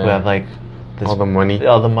Yeah. who have like this, All the money.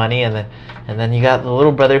 all the money, and then you got the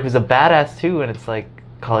little brother who's a badass too, and it's like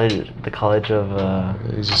the college of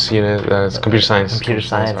It's just CNS. It's computer science. Computer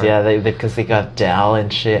science, right? yeah, they because they got Dell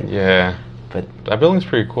and shit. Yeah, But that building's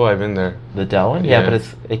pretty cool. I've been there. the Dell one, yeah, Yeah. but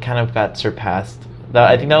it kind of got surpassed.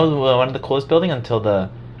 I think that was one of the coolest building until the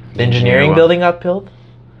The engineering engineering one. building got built,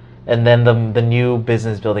 and then the new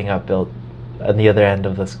business building got built at the other end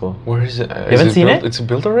of the school. Where is it? You haven't seen built? it? It's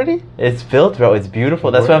built already. It's built, bro. It's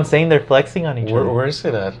beautiful. That's Where- what I'm saying. They're flexing on each other. Where is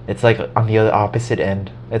it at? It's like on the other opposite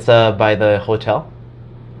end. It's by the hotel.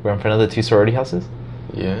 We're in front of the 2 sorority houses.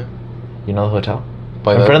 Yeah. You know the hotel?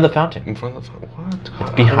 By in front of the fountain. In front of the what?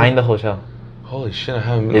 It's behind the hotel. Holy shit! I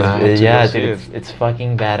haven't. It's, I have to yeah, go see dude, it. it's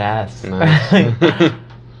fucking badass. Nice.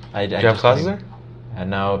 I Do you have classes there?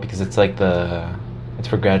 No, because it's like it's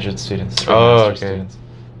for graduate students. For Oh, master's okay. Students.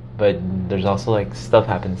 But there's also like stuff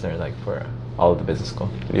happens there, like for all of the business school.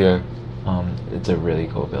 Yeah. It's a really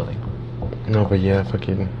cool building. No, but yeah,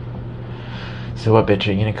 fucking. So what, bitch?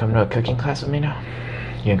 Are you gonna come to a cooking class with me now?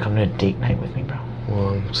 You gonna come to a date night with me, bro?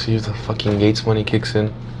 Well, see if the fucking Gates money kicks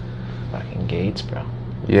in. Fucking Gates, bro.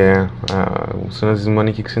 Yeah. As soon as this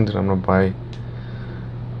money kicks in, then I'm gonna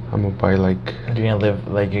buy like You're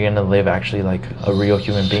gonna live actually like a real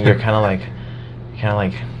human being. You're kind of like,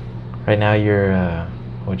 right now you're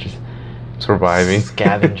which is surviving.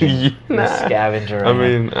 Scavenging. You're a Nah. scavenger. I Right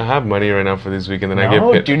mean, I have money right now for this week, and then I no,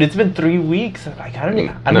 get paid. dude, it's been 3 weeks. Like, I don't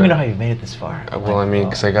No. even know how you made it this far. Well, I mean,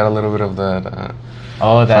 because I got a little bit of that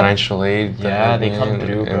Oh, that financial aid. Yeah, they come and,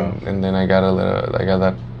 through, bro. And then I got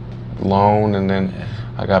that loan, and then Yeah.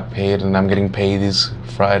 I got paid, and I'm getting paid this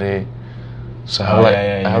Friday. So I have Oh, like yeah, I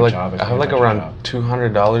your have job, like I I have like forgot your around job.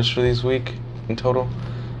 $200 for this week in total,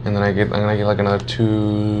 and then I'm gonna get like another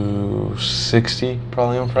 $260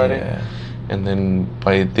 probably on Friday. Yeah. And then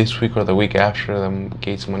by this week or the week after, then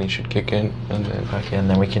Gates money should kick in, and then Okay, and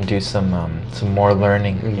then we can do some more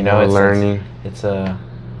learning. You know, more it's learning.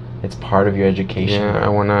 it's part of your education. Yeah,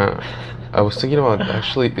 bro. I was thinking about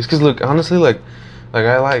actually. It's because look, honestly, like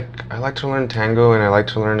I like to learn tango, and I like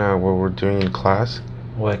to learn what we're doing in class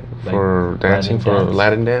What for dancing,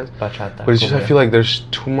 Latin dance. Bachata. But it's just I cumbia. feel like there's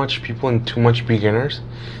too much people and too much beginners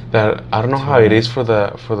that I don't know Too how it many. is for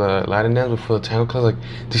the Latin dance, but for the tango class, like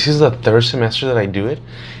this is the third semester that I do it,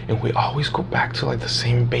 and we always go back to like the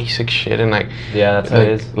same basic shit, and like Yeah, that's how like,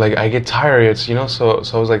 it is. like I get tired. It's so I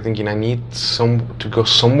was like thinking I need to go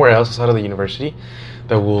somewhere else outside of the university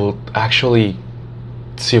that will actually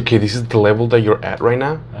see, okay, this is the level that you're at right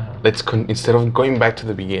now. Uh-huh. Instead of going back to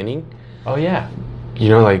the beginning, Oh yeah,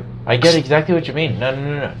 like I get exactly what you mean. No,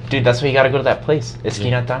 dude, that's why you gotta go to that place.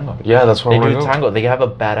 Esquina Tango. yeah, that's where They I want do to go. tango. They have a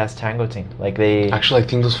badass tango team. Like they Actually, I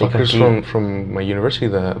think those They fuckers compete. from my university,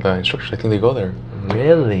 the instructors, I think they go there.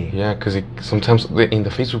 really. Yeah, because sometimes in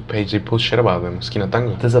the Facebook page they post shit about them. Esquina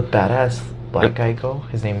Tango. Does a badass black guy go?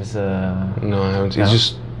 His name is No, I haven't. No? It's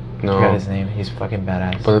just I forgot no. his name. He's fucking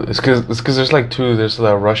badass. But it's because there's like two. There's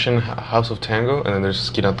the Russian House of Tango, and then there's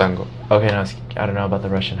Esquina Tango. Okay, no, I don't know about the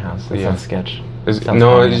Russian house. That Yeah. sounds sketch. It's, Sounds no,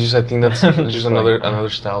 prominent. it's just I think that's Just just like- another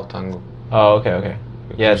style tango. Oh, okay.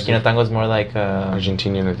 Yeah, It's Esquina Tango is more like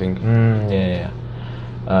Argentinian, I think. yeah.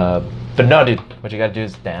 But no, dude, what you gotta do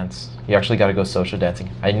is dance. You actually gotta go social dancing.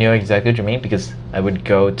 I knew exactly what you mean because I would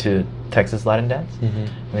go to Texas Latin dance and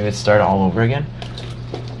we would start all over again.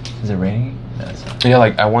 Is it raining? No, it's not. Yeah,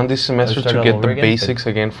 like I want this semester start to all get over the again? basics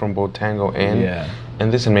again from both tango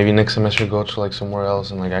and this, and maybe next semester go to like somewhere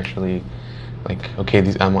else and like actually, like okay,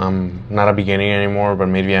 I'm not a beginner anymore, but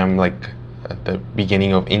maybe I'm like at the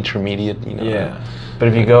beginning of intermediate. You know. Yeah. But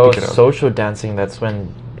if you go Pick it up. social dancing, that's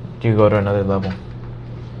when you go to another level.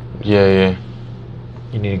 Yeah.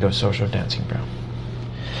 You need to go social dancing, bro.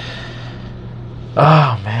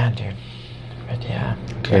 Oh man, dude. But yeah.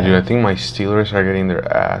 Okay, yeah. dude. I think my Steelers are getting their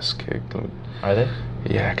ass kicked. Are they?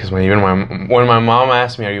 Yeah, because when my mom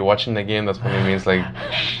asked me, "Are you watching the game?" That's when it means like,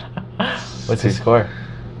 What's the score?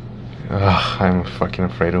 ugh, I'm fucking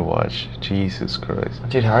afraid to watch. Jesus Christ.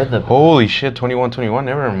 Dude, how are the Holy shit, 21-21.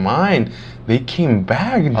 Never mind. They came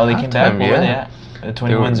back. Oh, they came back? halftime, What were they at? They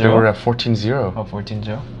were 21-0? at 14-0. Oh,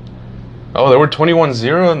 14-0? Oh, they were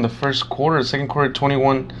 21-0 in the first quarter. The second quarter,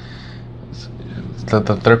 21. The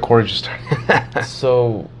third quarter just started.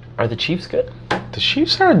 So, are the Chiefs good? The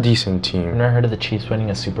Chiefs are a decent I've team. never heard of the Chiefs winning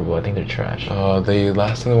a Super Bowl. I think they're trash. They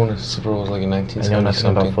last time they won a Super Bowl was like in I know 1970 nothing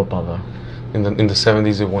about something. football, though. In the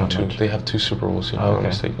 70s, they won Not two. much. They have two Super Bowls, if Oh, I'm not okay.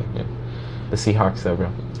 mistaken. Yeah. The Seahawks, though, bro.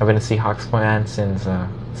 I've been a Seahawks fan since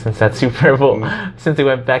that Super Bowl. Since they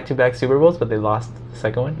went back-to-back Super Bowls, but they lost the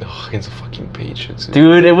second one. Oh, against the fucking Patriots.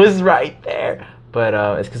 Dude, it was right there. But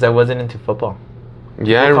it's because I wasn't into football.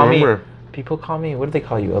 Yeah, I People call me- remember. People call me, what do they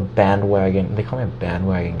call you? A bandwagon. They call me a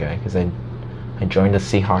bandwagon guy because I joined the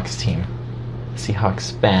Seahawks team.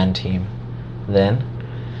 Seahawks fan team then.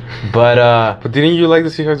 But But didn't you like the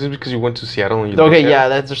Seahawks just because you went to Seattle and you okay, lived yeah,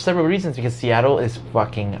 there? there's several reasons because Seattle is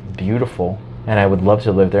fucking beautiful and I would love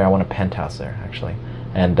to live there. I want a penthouse there actually.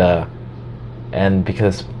 And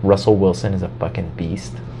because Russell Wilson is a fucking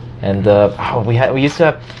beast. And we used to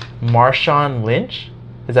have Marshawn Lynch.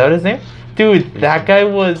 Is that what his name? Dude, that guy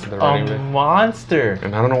was The a running back. monster.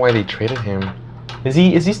 And I don't know why they traded him. Is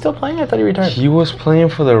he still playing? I thought he retired. He was playing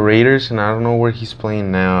for the Raiders, and I don't know where he's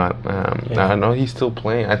playing now. Yeah. I know he's still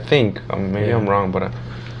playing. I think. Maybe Yeah. I'm wrong, but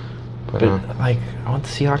But like, I want the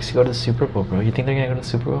Seahawks to go to the Super Bowl, bro. You think they're gonna go to the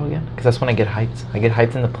Super Bowl again? Because that's when I get hyped. I get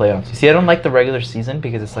hyped in the playoffs. You see, I don't like the regular season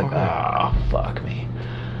because it's like, Okay. fuck me.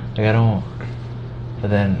 Like I don't. But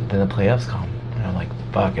then the playoffs come, and I'm like,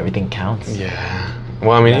 fuck, everything counts. yeah.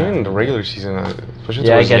 Well, I mean, Yeah. even the regular season, especially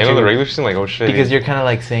Yeah, I towards the get end of the you. regular season, like, oh shit. Because you're kind of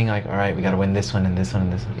like saying like, all right, we gotta win this one and this one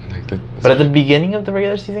and this one. Like But at the beginning of the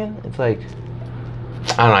regular season, it's like,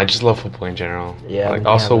 I don't know. I just love football in general. Yeah, Like, we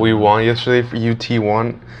also, have we a- won yesterday. For UT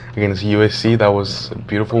won against USC. That was a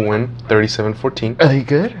beautiful win, 37-14. Are they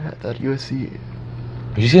good? I thought USC.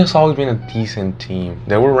 UC has always been a decent team.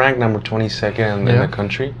 They were ranked number 22nd in Yeah. the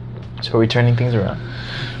country. So we're turning things around.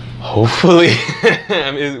 Hopefully.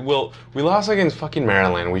 I mean, well, we lost against fucking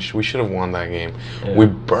Maryland. We should have won that game. Yeah. We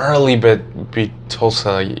barely beat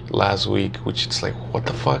Tulsa last week, which it's like, what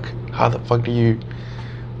the fuck? How the fuck do you...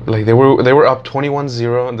 Like, they were up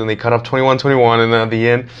 21-0, and then they cut up 21-21, and then at the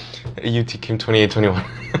end, UT came 28-21.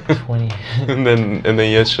 20. and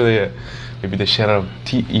then yesterday, maybe they shut out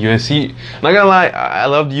USC. Not gonna lie, I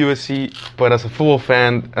loved USC, but as a football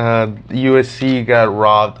fan, USC got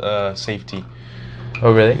robbed safety.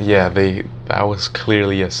 Oh, really? Yeah, that was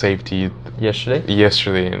clearly a safety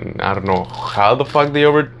Yesterday? and I don't know how the fuck they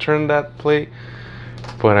overturned that play.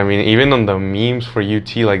 But I mean, even on the memes for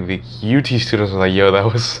UT, like the UT students were like, "Yo, that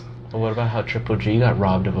was." Well, what about how Triple G got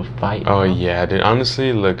robbed of a fight? Oh yeah, dude.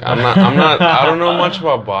 Honestly, look, I'm not. I don't know much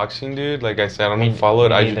about boxing, dude. Like I said, I don't follow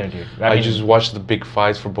it. I just watch the big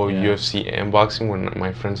fights for both Yeah. UFC and boxing when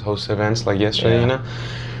my friends host events like yesterday, Yeah. you know.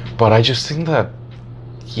 But I just think that,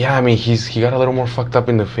 yeah, I mean, he got a little more fucked up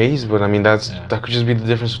in the face, but I mean that could just be the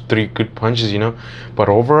difference of 3 good punches, you know. But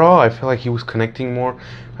overall, I feel like he was connecting more.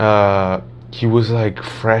 He was like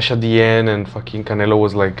fresh at the end, and fucking Canelo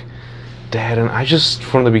was like dead. And I just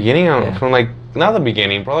from the beginning, from like not the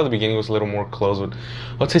beginning, probably the beginning was a little more close. But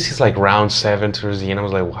let's say it's like round 7 towards the end, I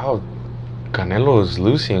was like, wow, Canelo is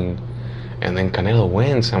losing, and then Canelo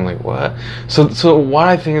wins. I'm like, what? So what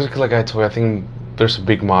I think is because, like I told you, I think there's a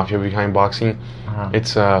big mafia behind boxing. Uh-huh.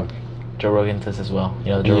 It's Joe Rogan says as well.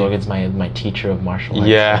 You know, Joe Yeah. Rogan's my teacher of martial arts.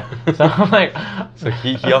 Yeah. So I'm like, so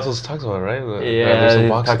he also talks about it, right? yeah, he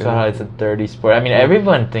talks about how it's a dirty sport. I mean,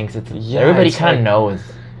 everyone thinks it's. Everybody it's kind of like- knows.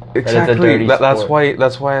 Exactly. dirty That's sport. why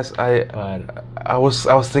But I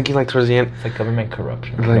was thinking like towards the end. it's like government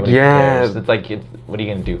corruption. Like, Nobody yeah. cares. It's like, what are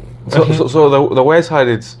you gonna do? So the way I saw it,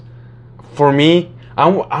 it's for me.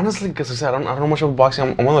 I'm honestly, because I said I don't know much about boxing.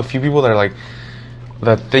 I'm one of the few people that are like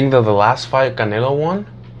that think that the last fight Canelo won,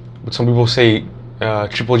 but some people say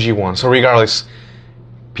Triple G won. So regardless,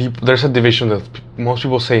 there's a division that most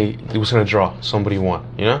people say it was gonna draw. Somebody won,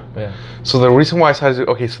 you know. Yeah. So the reason why I said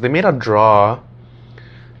okay, so they made a draw,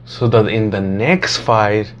 so that in the next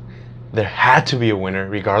fight there had to be a winner,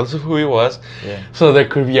 regardless of who it was. Yeah. So there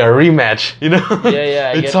could be a rematch, you know.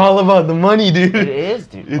 Yeah, I it's get all about the money, dude. It is,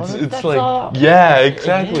 dude. It's Well, it's that's like all- yeah,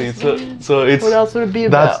 exactly. It is, So man. so it's What else would it be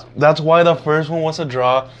about? that's why the first one was a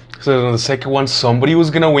draw. So then the second one, somebody was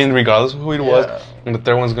gonna win regardless of who it was, Yeah. and the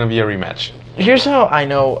third one's gonna be a rematch. Here's how I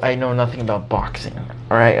know nothing about boxing.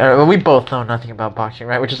 All right, we both know nothing about boxing,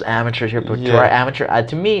 right? We're just amateurs here, but to Yeah. our amateur,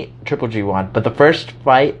 to me, Triple G won. But the first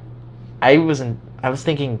fight, I was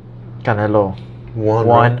thinking Canelo One.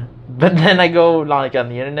 won. But then I go like on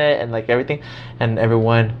the internet and like everything, and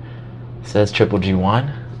everyone says Triple G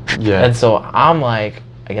won. Yeah. And so I'm like,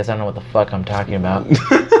 I guess I don't know what the fuck I'm talking about.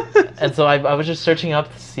 And so I was just searching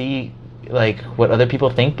up to see like what other people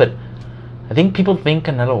think, but I think people think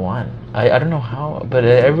Canelo won. I don't know how, but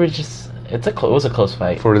everybody just it was a close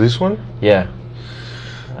fight. For this one, Yeah.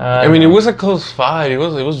 I mean, it was a close fight. It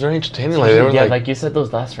was very entertaining. Like, they were yeah, like, like you said,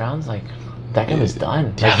 those last rounds, like that guy was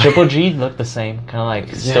done. Yeah. Like Triple G looked the same, kind of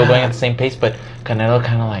like still Yeah. going at the same pace, but Canelo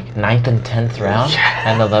kind of like 9th and 10th round, Yeah.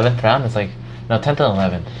 and 11th round. It's like no 10th and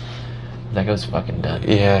 11th. That guy was fucking done.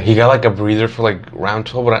 yeah, he got like a breather for like round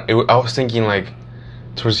 12. But I was thinking like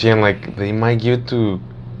towards the end, like they might give it to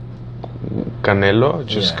Canelo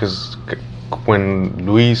just Yeah. because when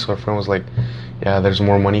Luis, our friend, was like, yeah, there's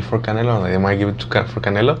more money for Canelo. Like they might give it to for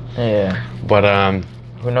Canelo. Yeah. But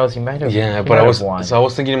Who knows? He might have. yeah, he but might I have was won. so I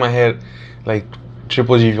was thinking in my head, like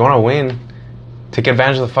Triple G, if you want to win, take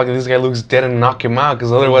advantage of the fact that this guy looks dead and knock him out,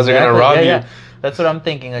 because otherwise they're gonna rob Exactly, you. yeah. That's what I'm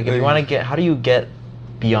thinking. Like, if you want to get, how do you get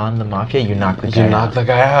beyond the mafia? You knock the guy You knock out. the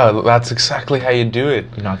guy out. That's exactly how you do it.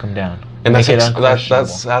 You knock him down. And Make it that's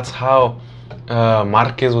unquestionable. that's how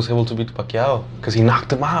Marquez was able to beat Pacquiao, because he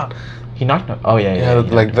knocked him out. He knocked him. Oh yeah, Yeah, yeah. he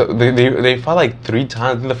like knocked him. they fought like 3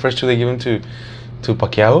 times. I think the first 2 they gave him to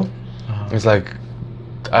Pacquiao. Uh-huh. It's like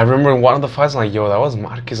I remember in one of the fights, I'm like, yo, that was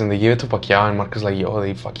Marquez, and they gave it to Pacquiao, and Marquez like, yo,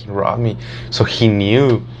 they fucking robbed me. So he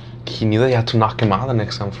knew that he had to knock him out the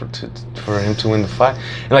next time for him to win the fight.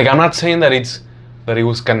 And like, I'm not saying that it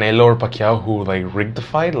was Canelo or Pacquiao who like rigged the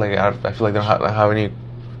fight. Like I feel like they don't have any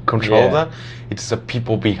control of Yeah. that. It's the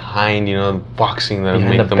people behind, boxing that Behind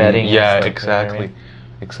make the them. betting and Yeah, stuff, exactly, right?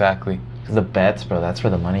 exactly. 'Cause the bets, bro. That's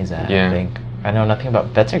where the money's at. Yeah. I think. I know nothing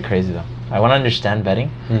about bets. Are crazy though. I want to understand betting.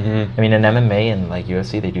 Mm-hmm. I mean, in MMA and like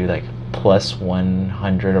UFC, they do like plus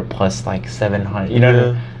 100 or plus like 700. You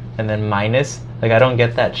know, Yeah. and then minus. Like I don't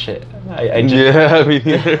get that shit. I just, Yeah, I mean,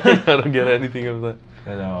 I don't get anything of that.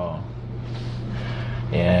 I know.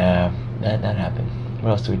 Yeah, that happened.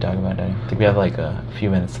 What else do we talk about, Danny? I think we have like a few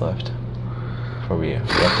minutes left before we have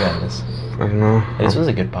to end this. I don't know. Hey, this was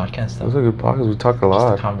a good podcast, though. It was a good podcast. We talked a Just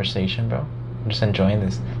lot. a conversation, bro. I'm just enjoying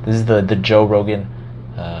this. This is the Joe Rogan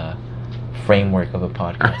framework of a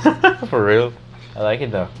podcast. For real? I like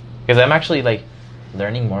it though, because I'm actually like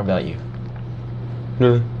learning more about you.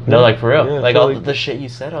 Really? No, like for real. Yeah, like totally. all the shit you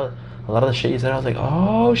said, a lot of the shit you said, I was like,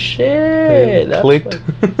 oh shit, that's clicked.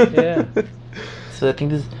 what- yeah. So I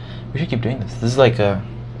think we should keep doing this. This is like a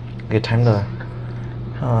good time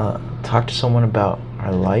to talk to someone about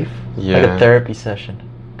our life. Like Yeah. a therapy session,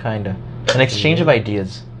 kinda. An exchange of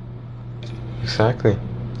ideas. Exactly.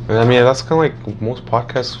 And I mean, that's kind of like most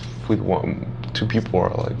podcasts with two people are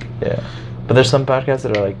like. Yeah. But there's some podcasts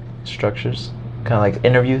that are like structures, kind of like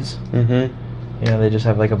interviews. Mm-hmm. You know, they just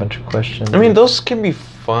have like a bunch of questions. I mean, those can be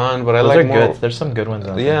fun, but I those like are more. good. There's some good ones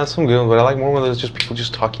out there. Yeah, some good ones, but I like more when there's just people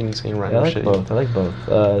just talking and saying Yeah, random I like shit. both. I like both.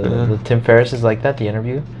 Yeah. The Tim Ferriss is like that, the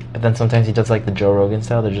interview. But then sometimes he does like the Joe Rogan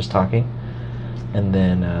style. They're just talking. And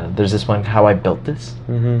then there's this one, How I Built This.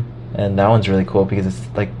 Mm-hmm. And that one's really cool because it's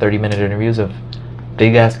like 30-minute interviews of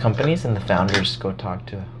big ass companies, and the founders go talk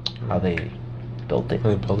to how they built it. How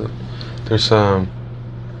they build it. There's I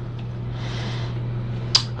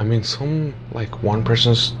mean, some like one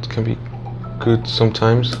person's can be good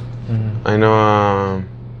sometimes. Mhm. I know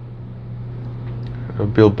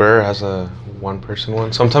Bill Burr has a one-person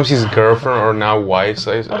one. Sometimes his girlfriend or now wife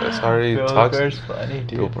says sorry Bill talks. Burr's funny,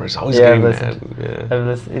 dude. Bill Burr's always Yeah, getting listen. mad.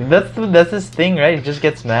 Yeah. That's his thing, right? He just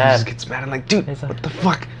gets He mad. just gets mad and like, dude, He's like- what the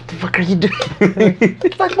fuck? The fuck are you doing?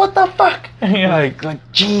 It's like, what the fuck? Yeah. like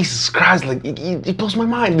Jesus Christ, like it blows my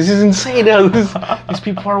mind. This is insane. How these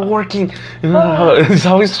people are working. You know, he's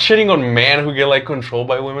always shitting on men who get like controlled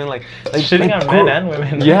by women, like Shitting on men and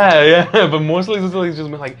women. Yeah, but mostly it's just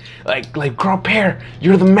like grow up hair.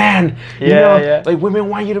 You're the man. You Yeah, know? yeah. Like women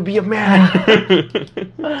want you to be a man.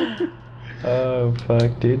 Oh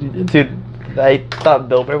fuck, dude. Dude, I thought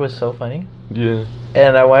Bill Burr was so funny, Yeah.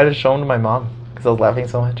 and I wanted to show him to my mom because I was laughing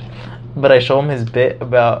so much. But I show him his bit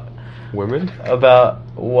about Women?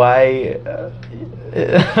 why,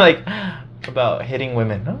 like, about hitting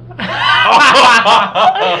women. But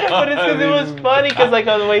it's because it was funny because like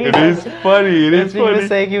the way he It is funny. It is he was funny.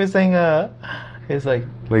 saying he's like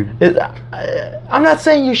Like I'm not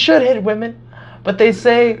saying you should hit women, but they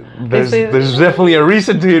say there's definitely a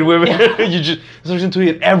reason to hit women. You just there's a reason to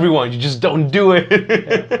hit everyone. You just don't do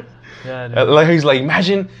it. Yeah, dude. Like he's like,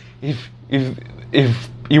 imagine if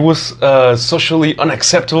it was socially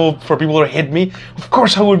unacceptable for people to hit me. Of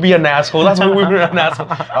course, I would be an asshole. That's why we were an asshole.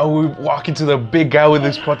 I would walk into the big guy with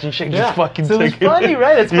his protein shake, just fucking so it's take it. funny,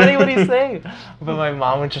 right? It's funny what he's saying. But my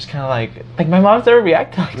mom would just kind of like my mom's never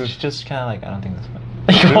react. Like she's just kind of like, I don't think that's funny.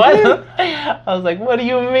 Like what? I was like, what do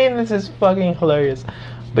you mean? This is fucking hilarious.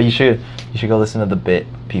 But you should go listen to the bit,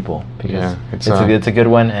 people, because Yeah, it's a good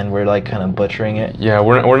one, and we're like kind of butchering it. Yeah,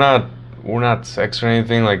 we're not sex or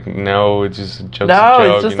anything. Like no, it's just a joke.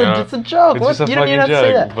 No, it's just it's a joke. It's What? just a You don't even have fucking to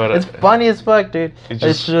say joke, that. but, It's funny as fuck, dude. It's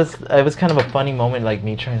It's just- just it was kind of a funny moment, like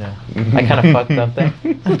me trying to. I kind of fucked up there.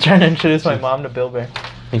 I'm trying to introduce my mom to Bill Burr.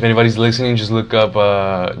 If anybody's listening, just look up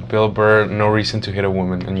Bill Burr. No reason to hit a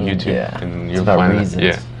woman on YouTube, Yeah, and it's you'll about find reasons.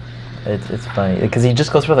 it. It's funny because he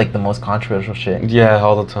just goes for like the most controversial shit. Yeah,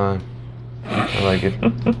 all the time. I like it.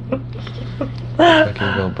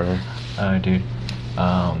 Fucking Bill Burr. Oh, dude.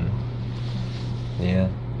 Yeah.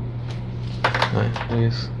 Nice. I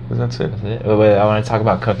guess that's it. That's it. Wait, I want to talk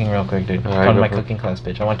about cooking real quick, dude. Alright, Come to go my for it. cooking class,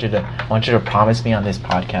 bitch. I want you to promise me on this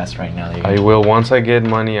podcast right now that you're I will once I get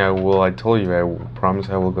money. I will. I told you. I will promise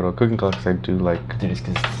I will go to a cooking class. 'Cause I do like. Dude, it's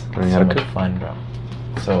because it's Learning how so to much cook. fun, bro.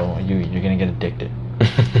 So you're gonna get addicted.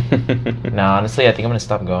 No, honestly, I think I'm gonna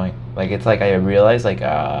stop going. Like it's like I realize like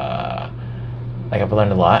I've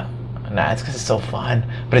learned a lot. Nah, it's because it's so fun.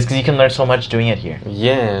 But it's because you can learn so much doing it here.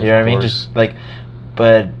 Yeah. You know what I of mean? course. Just like,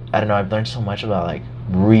 but I don't know. I've learned so much about like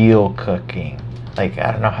real cooking. Like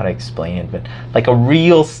I don't know how to explain it, but like a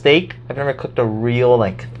real steak. I've never cooked a real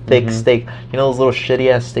like thick Mhm. steak. You know those little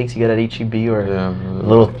shitty ass steaks you get at HEB or Yeah.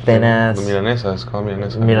 little thin ass. The milanesa. It's called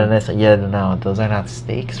milanesa. Milanesa. Yeah, no, those are not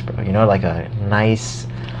steaks, bro. You know, like a nice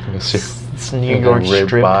Like a sick- New like a York rib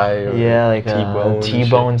strip. eye or Yeah, like T-bone a and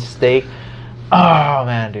T-bone steak. Oh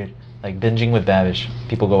man, dude. Like binging with Babish.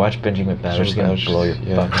 People go watch Binging with Babish. It's gonna blow your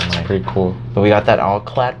Yeah, fucking it's mind. pretty cool. But we got that all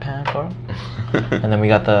clad pan, bro. And then I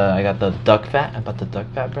got the duck fat. I bought the duck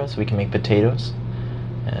fat, bro, so we can make potatoes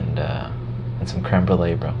and some creme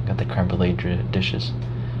brulee, bro. Got the creme brulee dishes,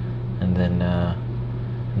 and then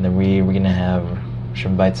we're gonna have We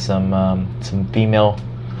should invite some female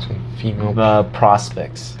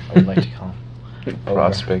prospects. I would like to call them.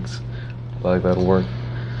 prospects. I like that word.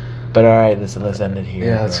 But all right, let's end it here.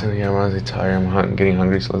 Yeah, I'm honestly tired. I'm getting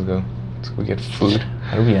hungry, so let's go. Let's go get food.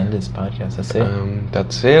 How do we end this podcast? That's it.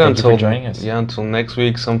 That's it. Thank you for joining us. Yeah, until next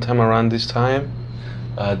week, sometime around this time.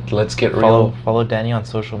 Let's get real. Follow Danny on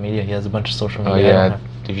social media. He has a bunch of social Oh media. yeah,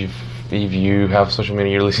 if you have social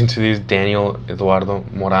media, you're listening to this. Daniel Eduardo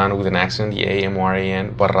Moran with an accent,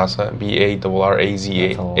 Amoran Barraza,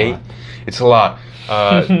 Barraza. It's a lot.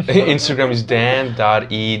 Instagram is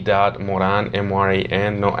dan.e.moran,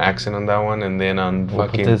 Moran, no accent on that one, and then on We'll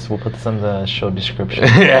put this on the show description.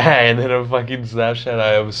 Yeah, and then on fucking Snapchat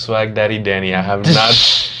I have Swag Daddy Danny. I have not.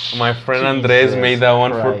 My friend Andres made that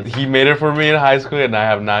one he made it for me in high school, and I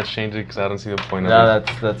have not changed it because I don't see the point of it.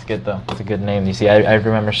 That's good though. It's a good name. You see, I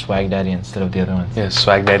remember Swag Daddy instead of the other ones. Yeah,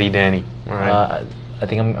 Swag Daddy Danny. All right. I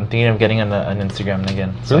think I'm thinking of getting an Instagram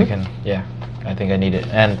again, so Really? I can. Yeah, I think I need it,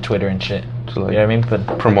 and Twitter and shit. To, like, you know what I mean?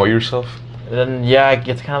 But promote yourself. then yeah,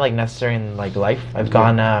 it's kind of like necessary in like life. I've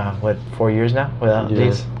gone 4 years now without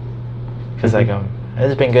these, because like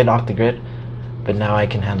it's been good off the grid, but now I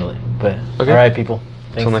can handle it. But Okay. all right, people.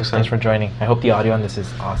 Till next time. Thanks for joining. I hope the audio on this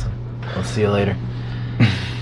is awesome. We'll see you later.